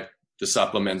diet, the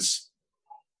supplements,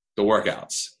 the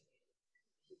workouts.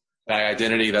 The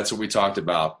identity, that's what we talked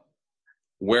about.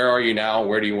 Where are you now?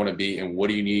 Where do you want to be? And what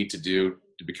do you need to do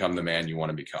to become the man you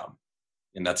want to become?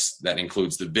 And that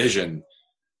includes the vision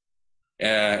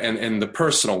and the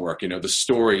personal work, the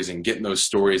stories and getting those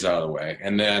stories out of the way.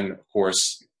 And then, of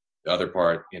course, the other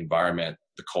part, environment,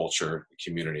 the culture, the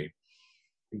community.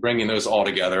 Bringing those all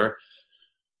together.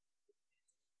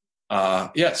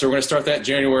 So we're going to start that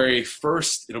January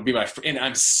 1st. It'll be and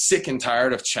I'm sick and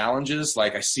tired of challenges.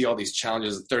 Like, I see all these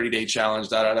challenges, 30-day challenge,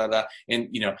 and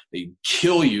they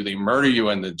kill you, they murder you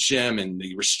in the gym, and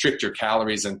they restrict your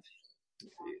calories. And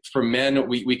for men,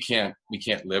 we can't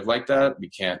live like that. We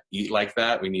can't eat like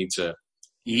that. We need to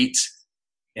eat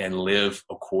and live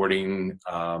according.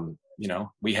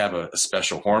 We have a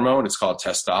special hormone. It's called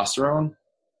testosterone.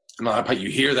 But you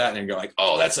hear that and you go like,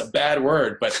 oh, that's a bad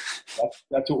word, but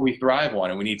that's what we thrive on,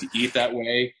 and we need to eat that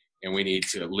way, and we need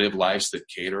to live lives that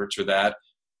cater to that.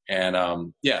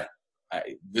 And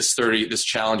this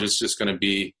challenge is just going to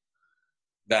be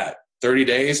that 30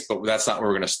 days, but that's not where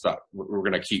we're going to stop. We're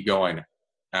going to keep going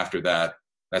after that.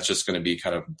 That's just going to be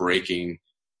kind of breaking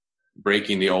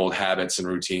the old habits and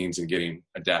routines and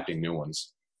adapting new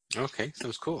ones. Okay,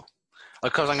 sounds cool.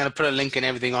 Of course, I'm going to put a link and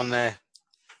everything on the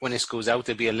when this goes out,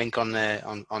 there'll be a link on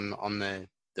the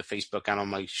Facebook and on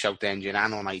my Shout Engine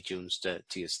and on iTunes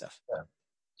to your stuff. Yeah.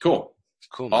 Cool.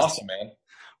 Cool, man. Awesome, man.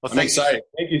 Well, I'm excited.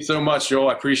 Thank you so much, Joel.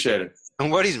 I appreciate it. No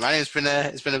worries, man. It's been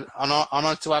an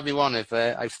honor to have you on.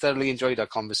 I've thoroughly enjoyed our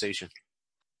conversation.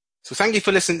 So thank you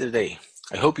for listening today.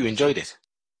 I hope you enjoyed it.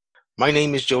 My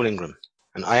name is Joel Ingram,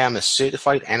 and I am a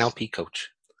certified NLP coach.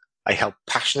 I help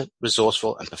passionate,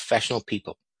 resourceful, and professional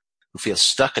people who feel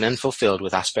stuck and unfulfilled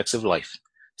with aspects of life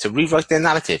to rewrite their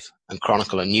narrative and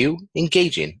chronicle a new,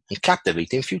 engaging, and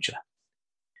captivating future.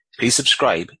 Please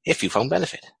subscribe if you found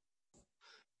benefit.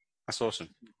 That's awesome.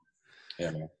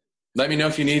 Yeah, man. Let me know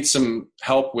if you need some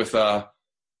help with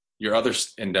your other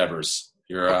endeavors,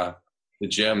 the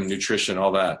gym, nutrition,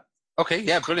 all that. Okay,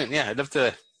 yeah, brilliant. Yeah, I'd love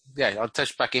to. Yeah, I'll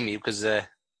touch back in with you because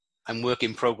I'm work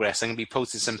in progress. I'm going to be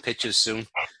posting some pictures soon,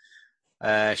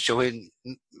 showing.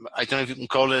 I don't know if you can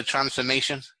call it a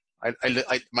transformation.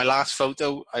 My last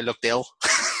photo, I looked ill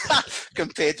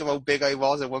compared to how big I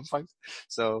was at one point.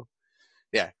 So,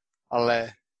 yeah,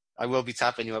 I will be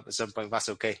tapping you up at some point. That's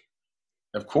okay.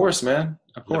 Of course, man.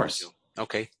 Of course.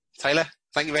 Okay. Tyler,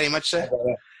 thank you very much, sir.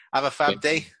 Have a fab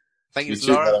day. Thank you,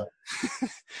 too, Laura. I'll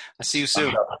see you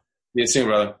soon. See you soon,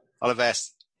 brother. All the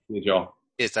best. See you, Joel.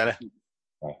 Cheers, Tyler.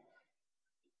 Bye.